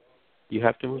fast. You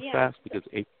have to move fast because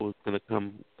April is going to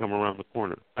come around the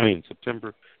corner.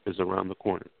 September is around the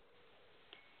corner.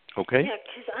 Okay? Yeah,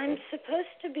 because I'm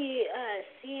supposed to be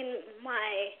seeing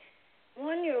my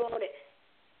 1-year-old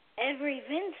every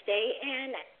Wednesday,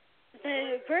 and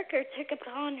the worker took it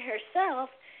upon herself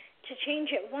to change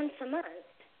it once a month.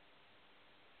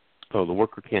 Oh, the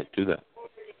worker can't do that.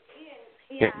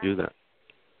 Yeah. Can't do that.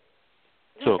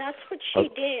 Well, that's what she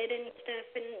did and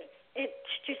stuff, and it's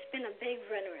just been a big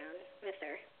runaround with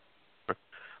her.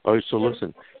 All right, so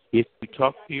listen, if you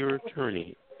talk to your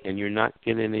attorney and you're not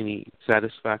getting any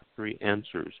satisfactory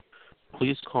answers,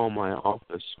 please call my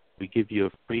office. We give you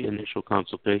a free initial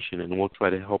consultation, and we'll try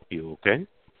to help you, okay?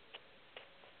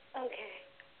 Okay.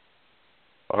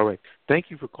 All right. Thank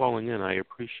you for calling in. I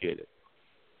appreciate it.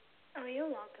 Oh, you're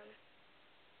welcome.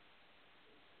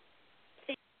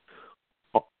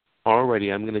 All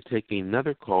righty, I'm going to take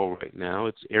another call right now.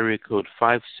 It's area code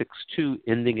 562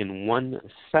 ending in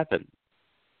 17.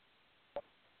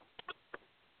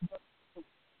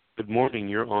 Good morning.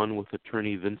 You're on with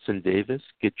Attorney Vincent Davis.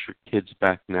 Get your kids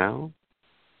back now.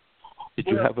 Did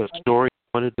you have a story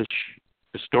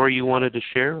you wanted to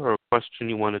share, or a question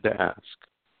you wanted to ask?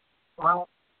 Well,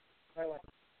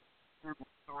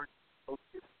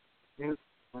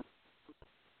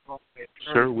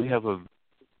 Sir, we have a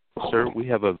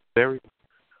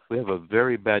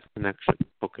very bad connection.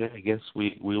 Okay, I guess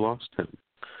we lost him.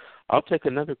 I'll take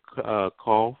another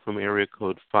call from area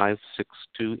code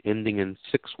 562 ending in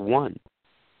 61.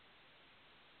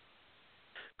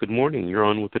 Good morning. You're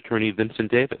on with Attorney Vincent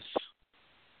Davis.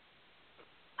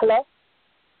 Hello?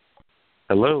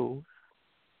 Hello.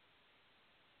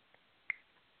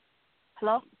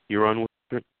 Hello? You're on with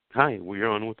You're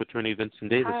on with Attorney Vincent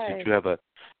Davis. Hi.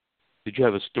 Did you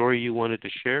have a story you wanted to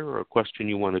share, or a question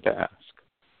you wanted to ask?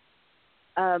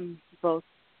 Both.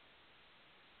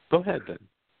 Go ahead then.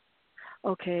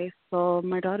 Okay, so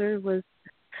my daughter was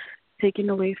taken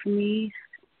away from me.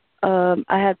 I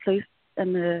had placed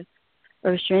a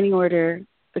restraining order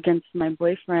against my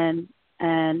boyfriend,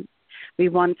 and we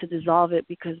wanted to dissolve it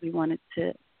because we wanted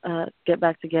to get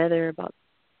back together.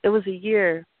 It was a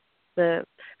year. The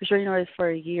restraining order is for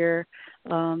a year.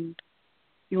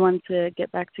 We wanted to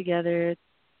get back together.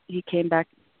 He came back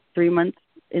 3 months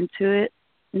into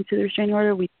the restraining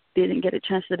order. We didn't get a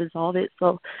chance to dissolve it,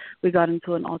 so we got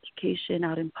into an altercation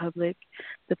out in public.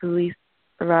 The police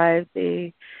arrived.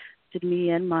 They did me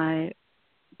and my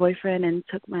boyfriend and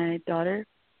took my daughter.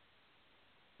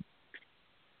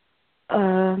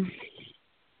 So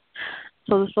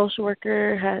the social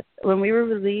worker when we were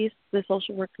released, the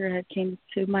social worker had came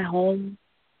to my home.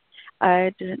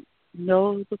 I didn't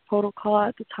know the protocol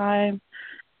at the time.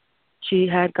 She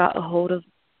had got a hold of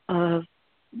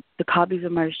the copies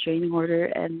of my restraining order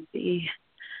and the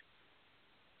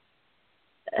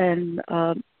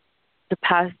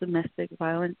past domestic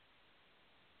violence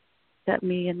that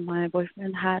me and my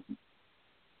boyfriend had.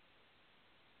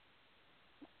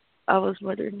 I was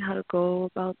wondering how to go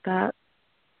about that,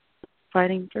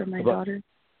 fighting for my daughter.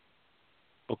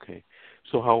 Okay.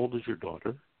 So how old is your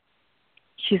daughter?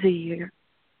 She's a year.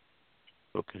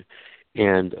 Okay.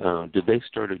 And did they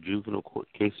start a juvenile court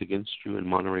case against you in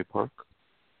Monterey Park?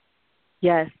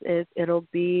 Yes, it'll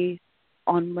be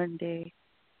on Monday.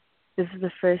 This is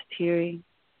the first hearing.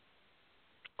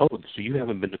 Oh, so you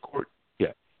haven't been to court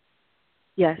yet?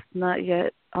 Yes, not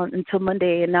yet. Until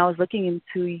Monday. And I was looking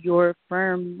into your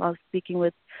firm. I was speaking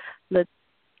with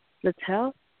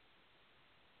Littell.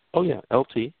 Oh, yeah,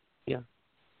 LT. Yeah.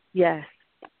 Yes.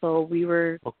 So we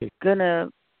were okay. going to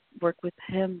work with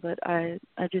him, but I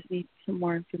just need some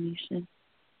more information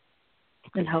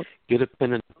and help. Get a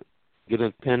pen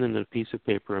and a piece of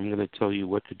paper. I'm going to tell you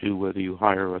what to do, whether you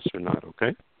hire us or not,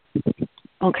 okay?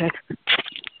 Okay.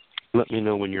 Let me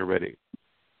know when you're ready.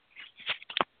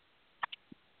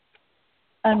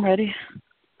 I'm ready.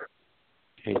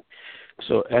 Okay.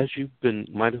 So as you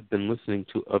might have been listening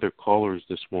to other callers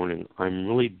this morning, I'm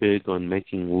really big on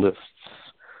making lists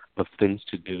of things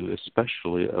to do,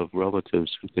 especially of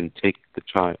relatives who can take the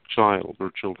child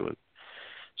or children.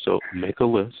 So make a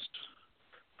list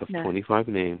of 25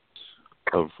 names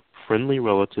of friendly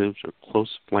relatives or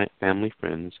close family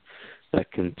friends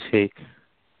that can take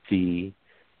the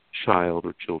child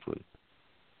or children.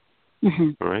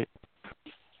 Mm-hmm. All right?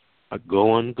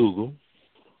 Go on Google,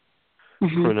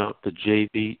 print out the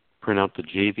JV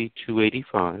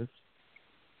 285,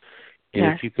 and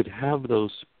if you could have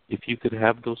those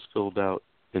filled out,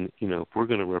 and if we're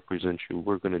going to represent you,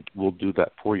 we'll do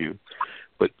that for you.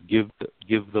 But give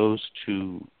those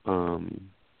to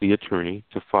the attorney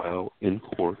to file in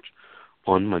court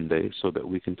on Monday, so that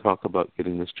we can talk about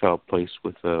getting this child placed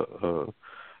with a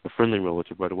friendly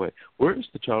relative right away. Where is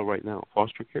the child right now?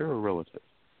 Foster care or relative?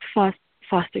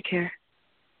 Foster care.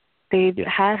 They've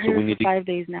had her for 5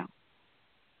 days now.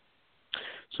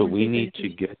 So we need to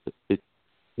get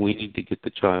the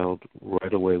child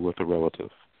right away with a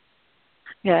relative.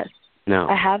 Yes. Now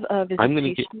I have a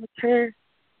visitation with her.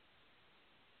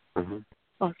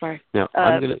 Oh, sorry. Now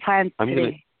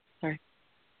Sorry.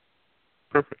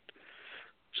 Perfect.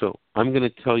 So I'm going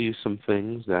to tell you some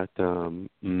things that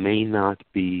may not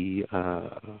be.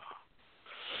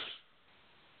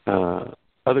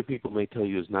 Other people may tell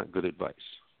you is not good advice,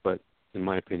 but in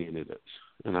my opinion it is,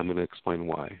 and I'm going to explain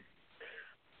why. Okay.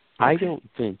 I don't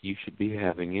think you should be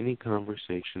having any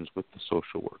conversations with the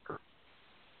social worker.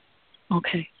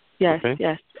 Okay. Yes,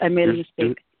 yes. I made a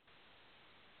mistake.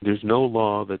 There's no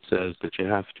law that says that you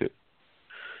have to.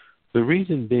 The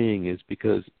reason being is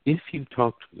because if you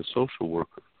talk to the social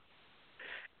worker,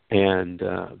 and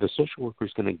the social worker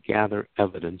is going to gather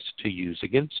evidence to use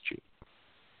against you.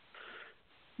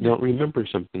 Now, remember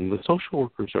something. The social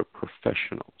workers are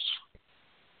professionals.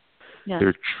 Yeah.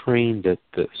 They're trained at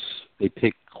this. They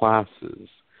take classes.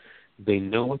 They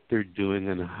know what they're doing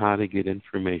and how to get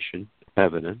information,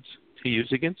 evidence, to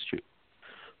use against you.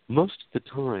 Most of the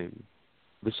time,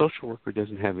 the social worker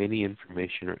doesn't have any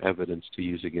information or evidence to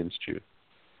use against you,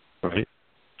 right?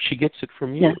 She gets it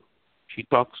from you. Yeah.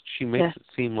 She makes it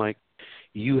seem like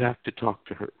you have to talk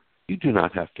to her. You do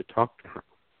not have to talk to her.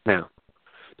 Now,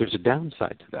 there's a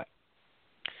downside to that.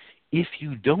 If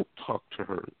you don't talk to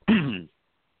her,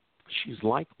 she's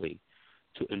likely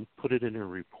to put it in her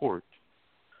report,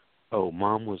 oh,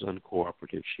 Mom was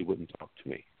uncooperative, she wouldn't talk to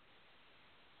me.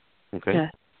 Okay? Yeah.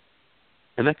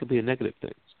 And that could be a negative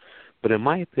thing. But in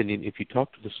my opinion, if you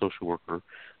talk to the social worker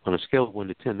on a scale of 1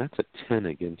 to 10, that's a 10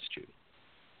 against you.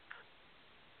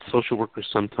 Social workers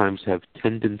sometimes have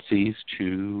tendencies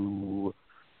to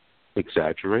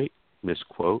exaggerate,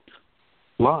 misquote,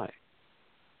 lie.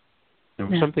 There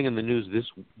was something in the news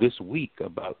this week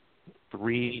about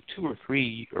 2 or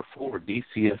 3 or 4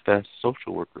 DCFS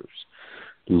social workers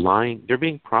lying. They're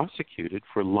being prosecuted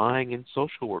for lying in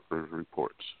social worker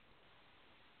reports.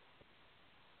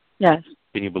 Yes.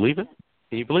 Can you believe it?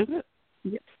 Can you believe it?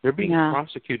 Yeah. They're being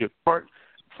prosecuted for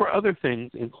other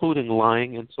things, including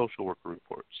lying in social worker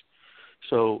reports.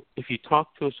 So if you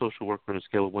talk to a social worker on a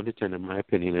scale of 1 to 10, in my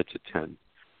opinion, it's a 10.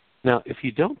 Now, if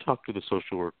you don't talk to the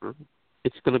social worker,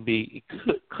 it's going to be,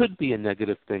 it could be a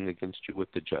negative thing against you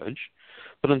with the judge.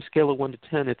 But on a scale of 1 to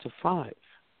 10, it's a 5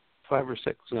 or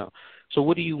 6. Now, so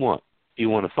what do you want? Do you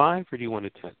want a 5 or do you want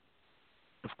a 10?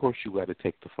 Of course, you got to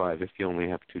take the 5 if you only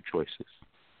have 2 choices.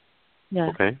 Yeah.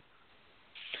 Okay.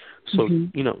 So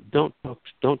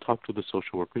don't talk to the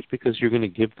social workers because you're going to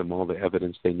give them all the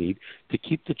evidence they need to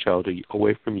keep the child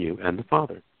away from you and the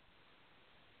father.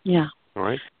 Yeah. All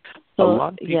right. So, a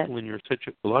lot of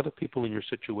people in your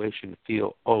situation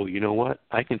feel, oh, you know what?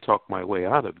 I can talk my way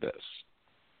out of this.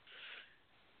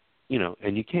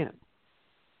 And you can't.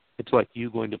 It's like you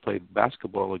going to play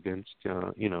basketball against,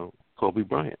 Kobe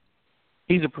Bryant.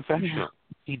 He's a professional. Yeah.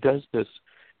 He does this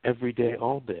every day,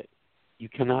 all day. You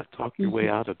cannot talk your way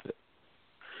out of it.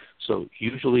 So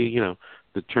usually,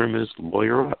 the term is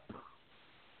lawyer up.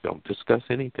 Don't discuss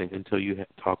anything until you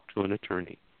talk to an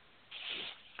attorney.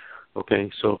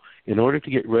 Okay, so in order to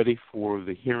get ready for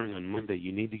the hearing on Monday,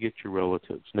 you need to get your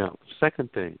relatives. Now, the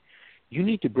second thing, you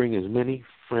need to bring as many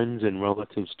friends and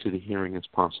relatives to the hearing as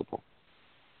possible.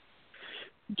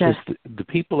 Yes. The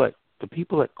people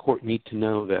at court need to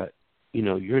know that,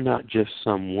 you're not just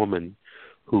some woman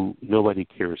who nobody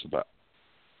cares about.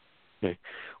 Okay.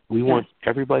 We want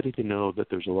everybody to know that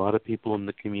there's a lot of people in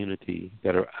the community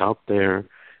that are out there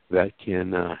that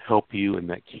can help you and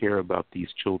that care about these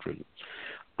children.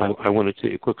 I want to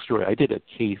tell you a quick story. I did a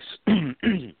case.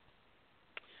 It's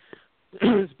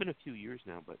been a few years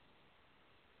now, but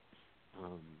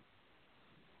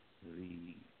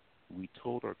we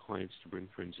told our clients to bring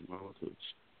friends and relatives.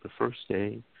 The first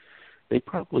day, they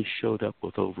probably showed up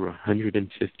with over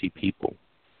 150 people.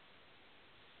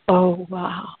 Oh,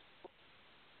 wow.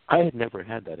 I had never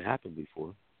had that happen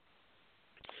before.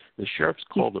 The sheriff's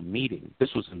called a meeting.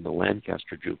 This was in the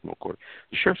Lancaster Juvenile Court.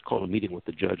 The sheriff's called a meeting with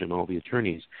the judge and all the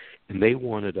attorneys, and they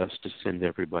wanted us to send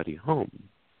everybody home.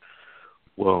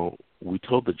 Well, we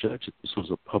told the judge that this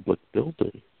was a public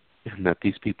building and that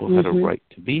these people had a right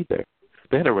to be there.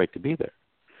 They had a right to be there.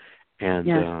 And,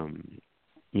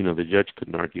 the judge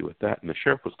couldn't argue with that. And the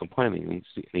sheriff was complaining. And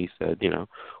he said,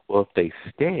 well, if they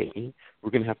stay,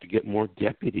 we're going to have to get more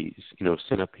deputies,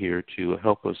 sent up here to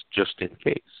help us just in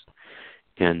case.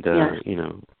 And,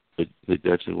 the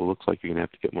judge said, well, it looks like you're going to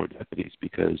have to get more deputies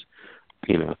because,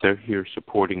 if they're here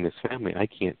supporting this family, I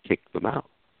can't kick them out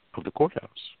of the courthouse.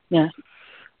 Yeah.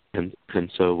 And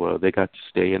so they got to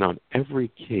stay in on every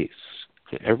case.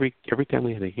 Every time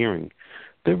we had a hearing,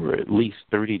 there were at least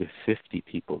 30 to 50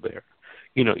 people there.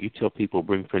 You tell people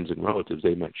bring friends and relatives,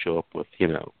 they might show up with,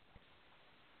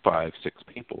 5, 6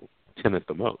 people, 10 at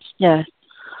the most. Yeah.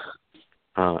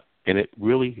 And it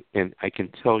really, and I can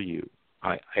tell you,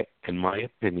 I in my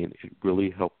opinion, it really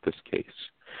helped this case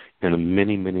in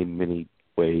many, many, many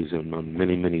ways and on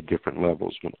many, many different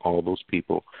levels when all those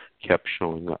people kept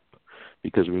showing up.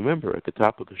 Because remember, at the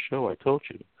top of the show, I told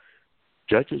you,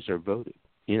 judges are voted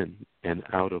in and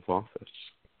out of office.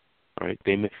 All right,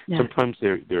 sometimes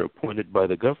they're appointed by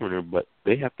the governor, but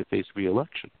they have to face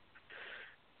re-election.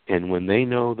 And when they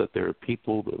know that there are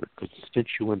people, there are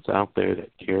constituents out there that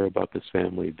care about this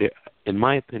family, in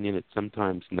my opinion, it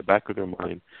sometimes in the back of their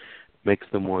mind makes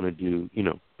them want to do,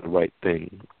 the right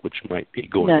thing, which might be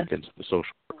going against the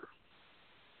social worker.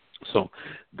 So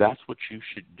that's what you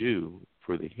should do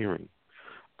for the hearing.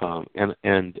 And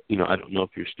I don't know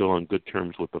if you're still on good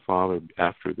terms with the father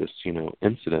after this,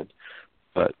 incident,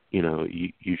 but,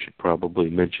 you should probably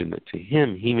mention it to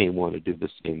him. He may want to do the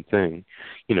same thing,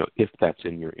 if that's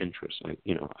in your interest.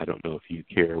 I don't know if you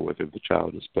care whether the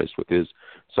child is placed with his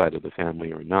side of the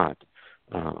family or not.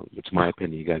 It's my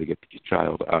opinion you got to get the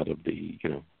child out of the,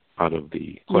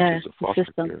 clutches of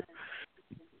foster care.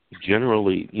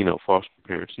 Generally, foster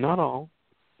parents, not all,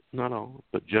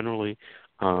 but generally,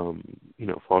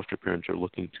 foster parents are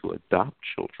looking to adopt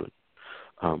children.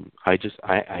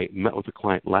 I met with a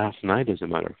client last night, as a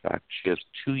matter of fact. She has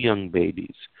 2 young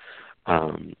babies,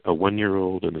 a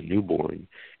 1-year-old and a newborn,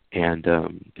 and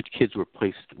the kids were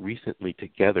placed recently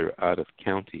together out of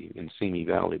county in Simi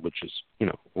Valley, which is,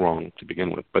 wrong to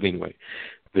begin with. But anyway,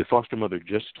 the foster mother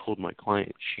just told my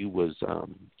client she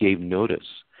gave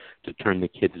notice to turn the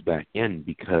kids back in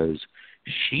because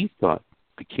she thought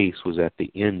the case was at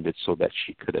the end so that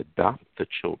she could adopt the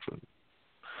children.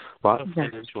 A lot of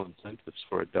financial incentives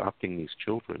for adopting these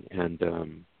children,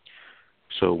 and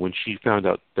so when she found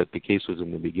out that the case was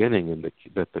in the beginning and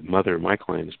that the mother, my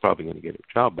client, is probably going to get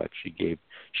her child back,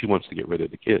 she wants to get rid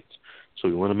of the kids. So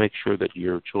we want to make sure that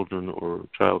your children or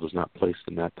child is not placed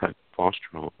in that type of foster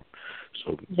home.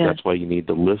 So that's why you need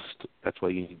the list. That's why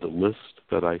you need the list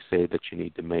that I say that you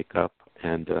need to make up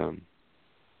and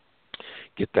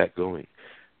get that going.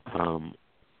 Do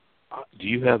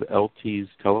you have LT's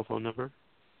telephone number?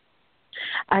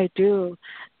 I do.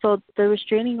 So the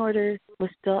restraining order was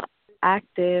still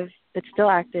active. It's still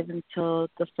active until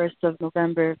the 1st of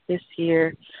November of this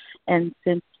year. And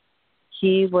since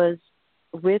he was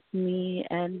with me,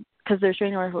 and because the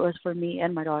restraining order was for me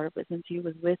and my daughter, but since he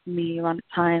was with me around the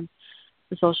time,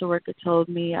 the social worker told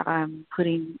me I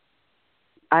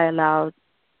allowed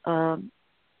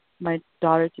my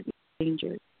daughter to be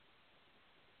endangered.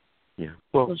 Yeah.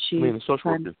 Well, so the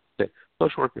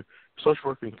social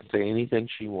worker can say anything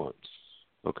she wants.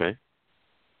 Okay.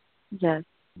 Yes.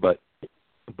 But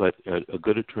a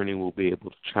good attorney will be able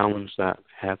to challenge that,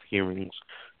 have hearings,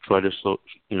 try to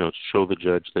show the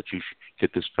judge that you should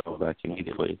get this child back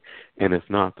immediately, and if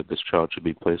not, that this child should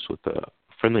be placed with a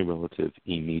friendly relative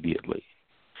immediately.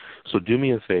 So do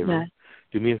me a favor.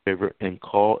 Do me a favor and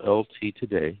call LT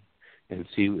today and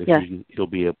see if he'll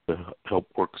be able to help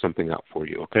work something out for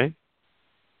you. Okay?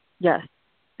 Yes.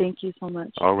 Thank you so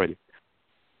much. All righty.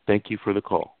 Thank you for the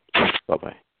call.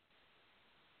 Bye-bye.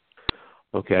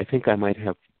 Okay, I think I might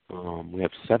have, we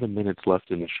have 7 minutes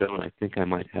left in the show, and I think I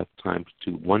might have time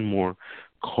to do one more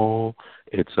call.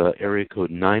 It's area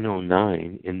code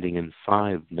 909, ending in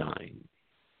 59.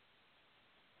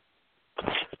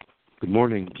 Good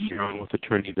morning. You're on with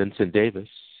Attorney Vincent Davis.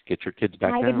 Get your kids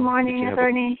back now. Hi, good morning,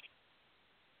 Attorney.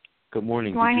 Good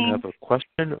morning. Did you have a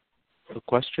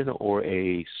question or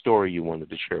a story you wanted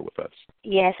to share with us?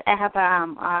 Yes, I have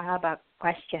a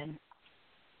question.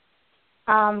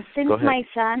 Since my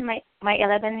son, my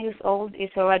 11 years old, is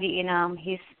already in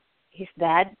his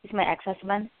dad, is my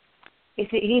ex-husband. He's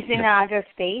in another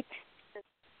state.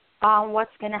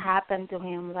 What's gonna happen to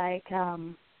him? Like,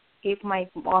 if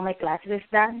all my classes is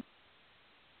done,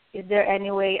 is there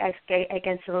any way I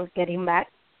can still get him back?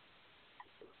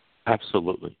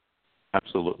 Absolutely.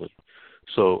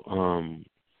 So,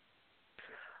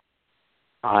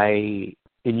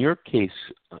 in your case,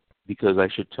 because I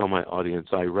should tell my audience,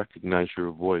 I recognize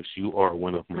your voice. You are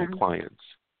one of my clients.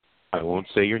 I won't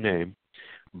say your name,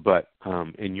 but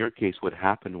in your case, what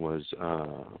happened was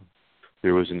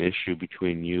there was an issue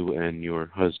between you and your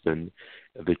husband.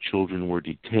 The children were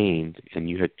detained, and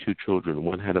you had 2 children.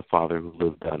 One had a father who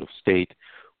lived out of state,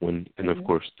 and of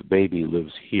course the baby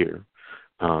lives here.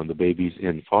 The baby's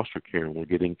in foster care, and we're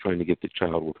trying to get the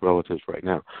child with relatives right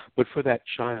now. But for that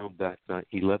child, that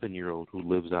 11-year-old who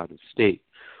lives out of state,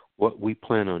 what we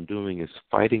plan on doing is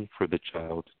fighting for the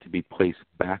child to be placed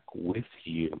back with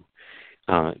you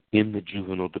in the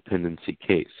juvenile dependency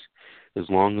case. As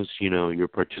long as, you're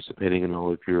participating in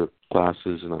all of your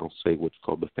classes, and I'll say what's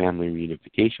called the family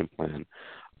reunification plan,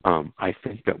 I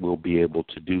think that we'll be able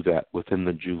to do that within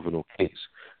the juvenile case.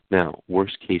 Now,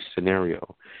 worst case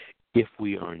scenario, if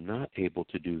we are not able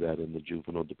to do that in the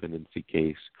juvenile dependency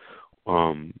case,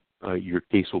 your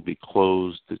case will be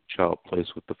closed, the child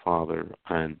placed with the father,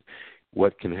 and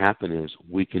what can happen is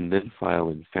we can then file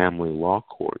in family law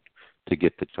court to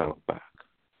get the child back.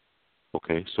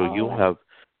 Okay, so you'll have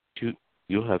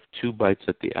 2 bites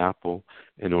at the apple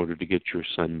in order to get your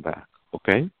son back.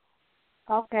 Okay?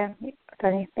 Okay.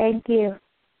 Thank you.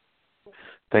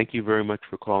 Thank you very much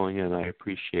for calling in. I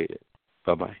appreciate it.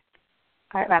 Bye-bye.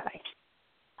 All right, bye-bye.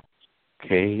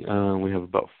 Okay, we have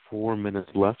about 4 minutes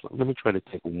left. Let me try to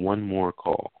take one more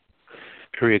call.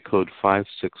 area code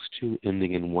 562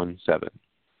 ending in 17.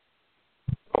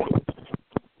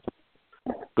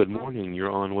 Good morning.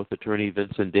 You're on with Attorney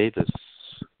Vincent Davis.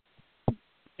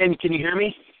 And can you hear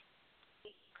me?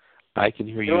 I can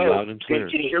hear you loud and clear.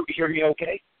 Can you hear me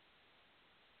okay?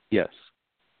 Yes.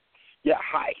 Yeah,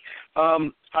 hi.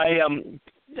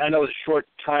 I know it's a short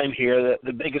time here.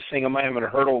 The biggest thing I'm having a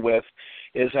hurdle with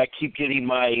is I keep getting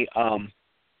my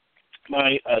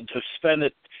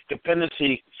suspended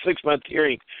dependency 6-month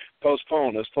hearing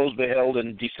postponed. It was supposed to be held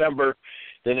in December,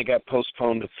 then it got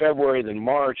postponed to February, then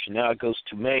March, and now it goes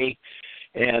to May.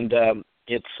 And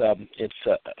it's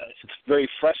very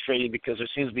frustrating because there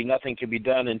seems to be nothing can be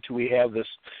done until we have this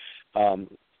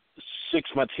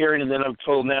 6-month hearing, and then I'm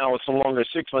told now it's no longer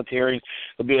a 6-month hearing;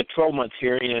 it'll be a 12-month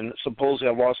hearing, and supposedly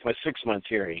I lost my 6-month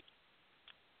hearing.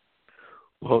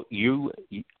 Well,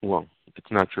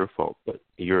 it's not your fault, but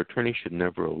your attorney should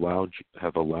never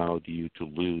have allowed you to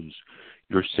lose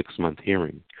your 6-month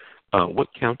hearing.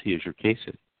 What county is your case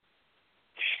in?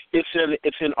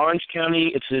 It's in Orange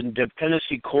County. It's in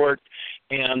dependency court,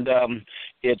 and I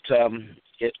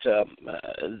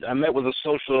met with a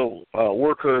social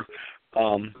worker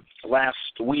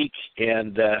last week,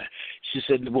 and she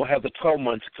said, we'll have the 12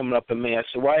 months coming up in May. I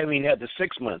said, why haven't you had the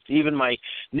 6 months? Even my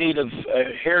native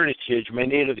my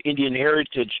native Indian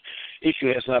heritage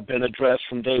issue has not been addressed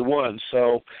from day one.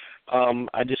 So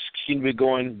I just seem to be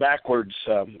going backwards,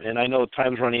 and I know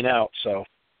time's running out. So.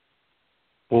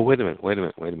 Well, wait a minute.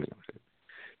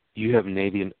 You have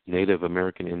Native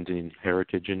American Indian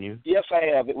heritage in you? Yes, I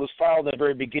have. It was filed at the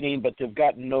very beginning, but they've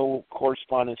gotten no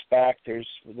correspondence back. There's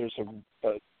a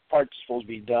part supposed to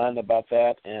be done about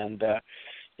that, and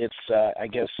it's I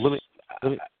guess. Let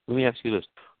me ask you this: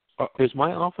 is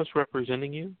my office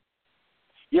representing you?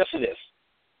 Yes, it is.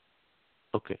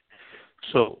 Okay.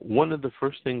 So one of the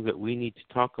first things that we need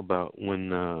to talk about when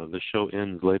the show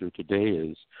ends later today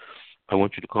is I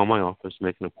want you to call my office,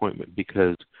 make an appointment,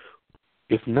 because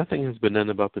if nothing has been done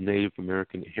about the Native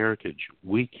American heritage,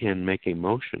 we can make a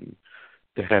motion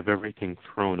to have everything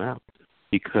thrown out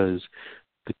because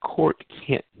the court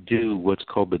can't do what's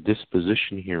called the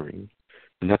disposition hearing,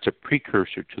 and that's a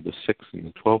precursor to the 6 and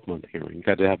the 12-month hearing. You've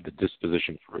got to have the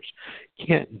disposition first.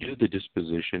 Can't do the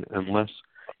disposition unless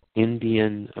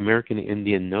American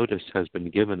Indian notice has been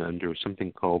given under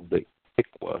something called the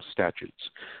ICWA statutes,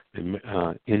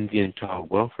 the Indian Child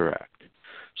Welfare Act.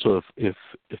 So if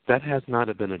that has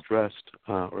not been addressed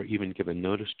or even given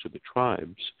notice to the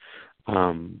tribes,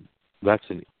 that's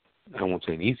I won't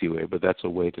say an easy way, but that's a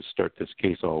way to start this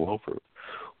case all over.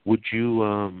 Would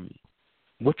you?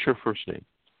 What's your first name?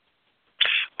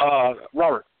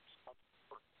 Robert.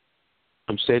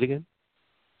 Say it again.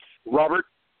 Robert.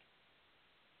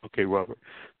 Okay, Robert.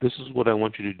 This is what I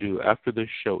want you to do after this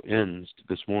show ends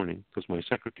this morning, because my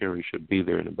secretary should be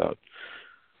there in about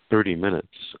 30 minutes.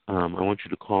 I want you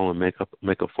to call and make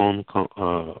a phone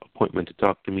appointment to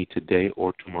talk to me today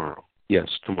or tomorrow. Yes,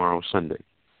 tomorrow, Sunday.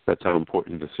 That's how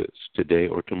important this is, today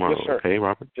or tomorrow. Yes, sir. Okay,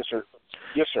 Robert? Yes, sir.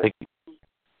 Yes, sir.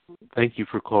 Thank you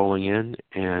for calling in,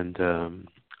 and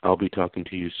I'll be talking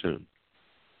to you soon.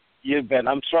 You bet.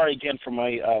 I'm sorry again for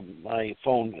my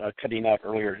phone cutting out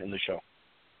earlier in the show.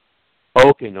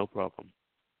 Okay, no problem.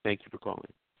 Thank you for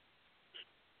calling.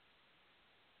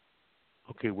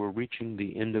 Okay, we're reaching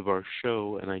the end of our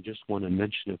show, and I just want to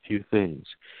mention a few things.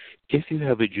 If you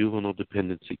have a juvenile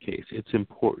dependency case, it's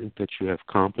important that you have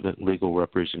competent legal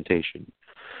representation.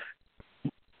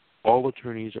 All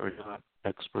attorneys are not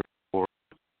experts or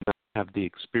have the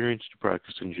experience to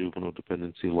practice in juvenile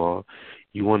dependency law.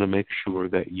 You want to make sure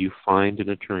that you find an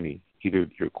attorney, either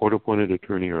your court-appointed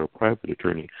attorney or a private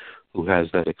attorney, who has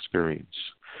that experience.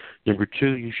 Number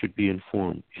 2, you should be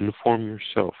informed. Inform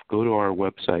yourself. Go to our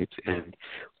website, and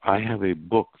I have a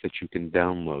book that you can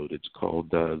download. It's called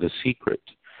The Secret,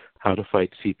 How to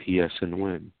Fight CPS and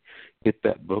Win. Get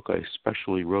that book. I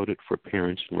specially wrote it for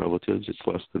parents and relatives. It's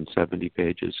less than 70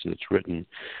 pages, and it's written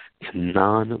in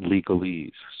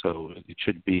non-legalese. So it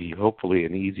should be, hopefully,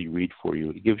 an easy read for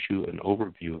you. It gives you an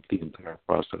overview of the entire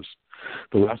process.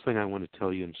 The last thing I want to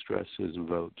tell you and stress is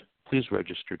vote. Please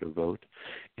register to vote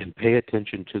and pay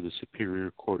attention to the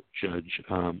Superior Court judge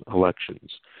elections.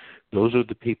 Those are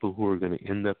the people who are going to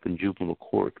end up in juvenile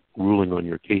court ruling on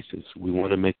your cases. We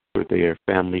want to make sure they are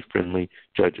family-friendly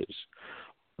judges.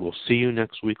 We'll see you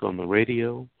next week on the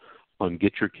radio on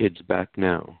Get Your Kids Back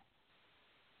Now.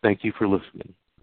 Thank you for listening.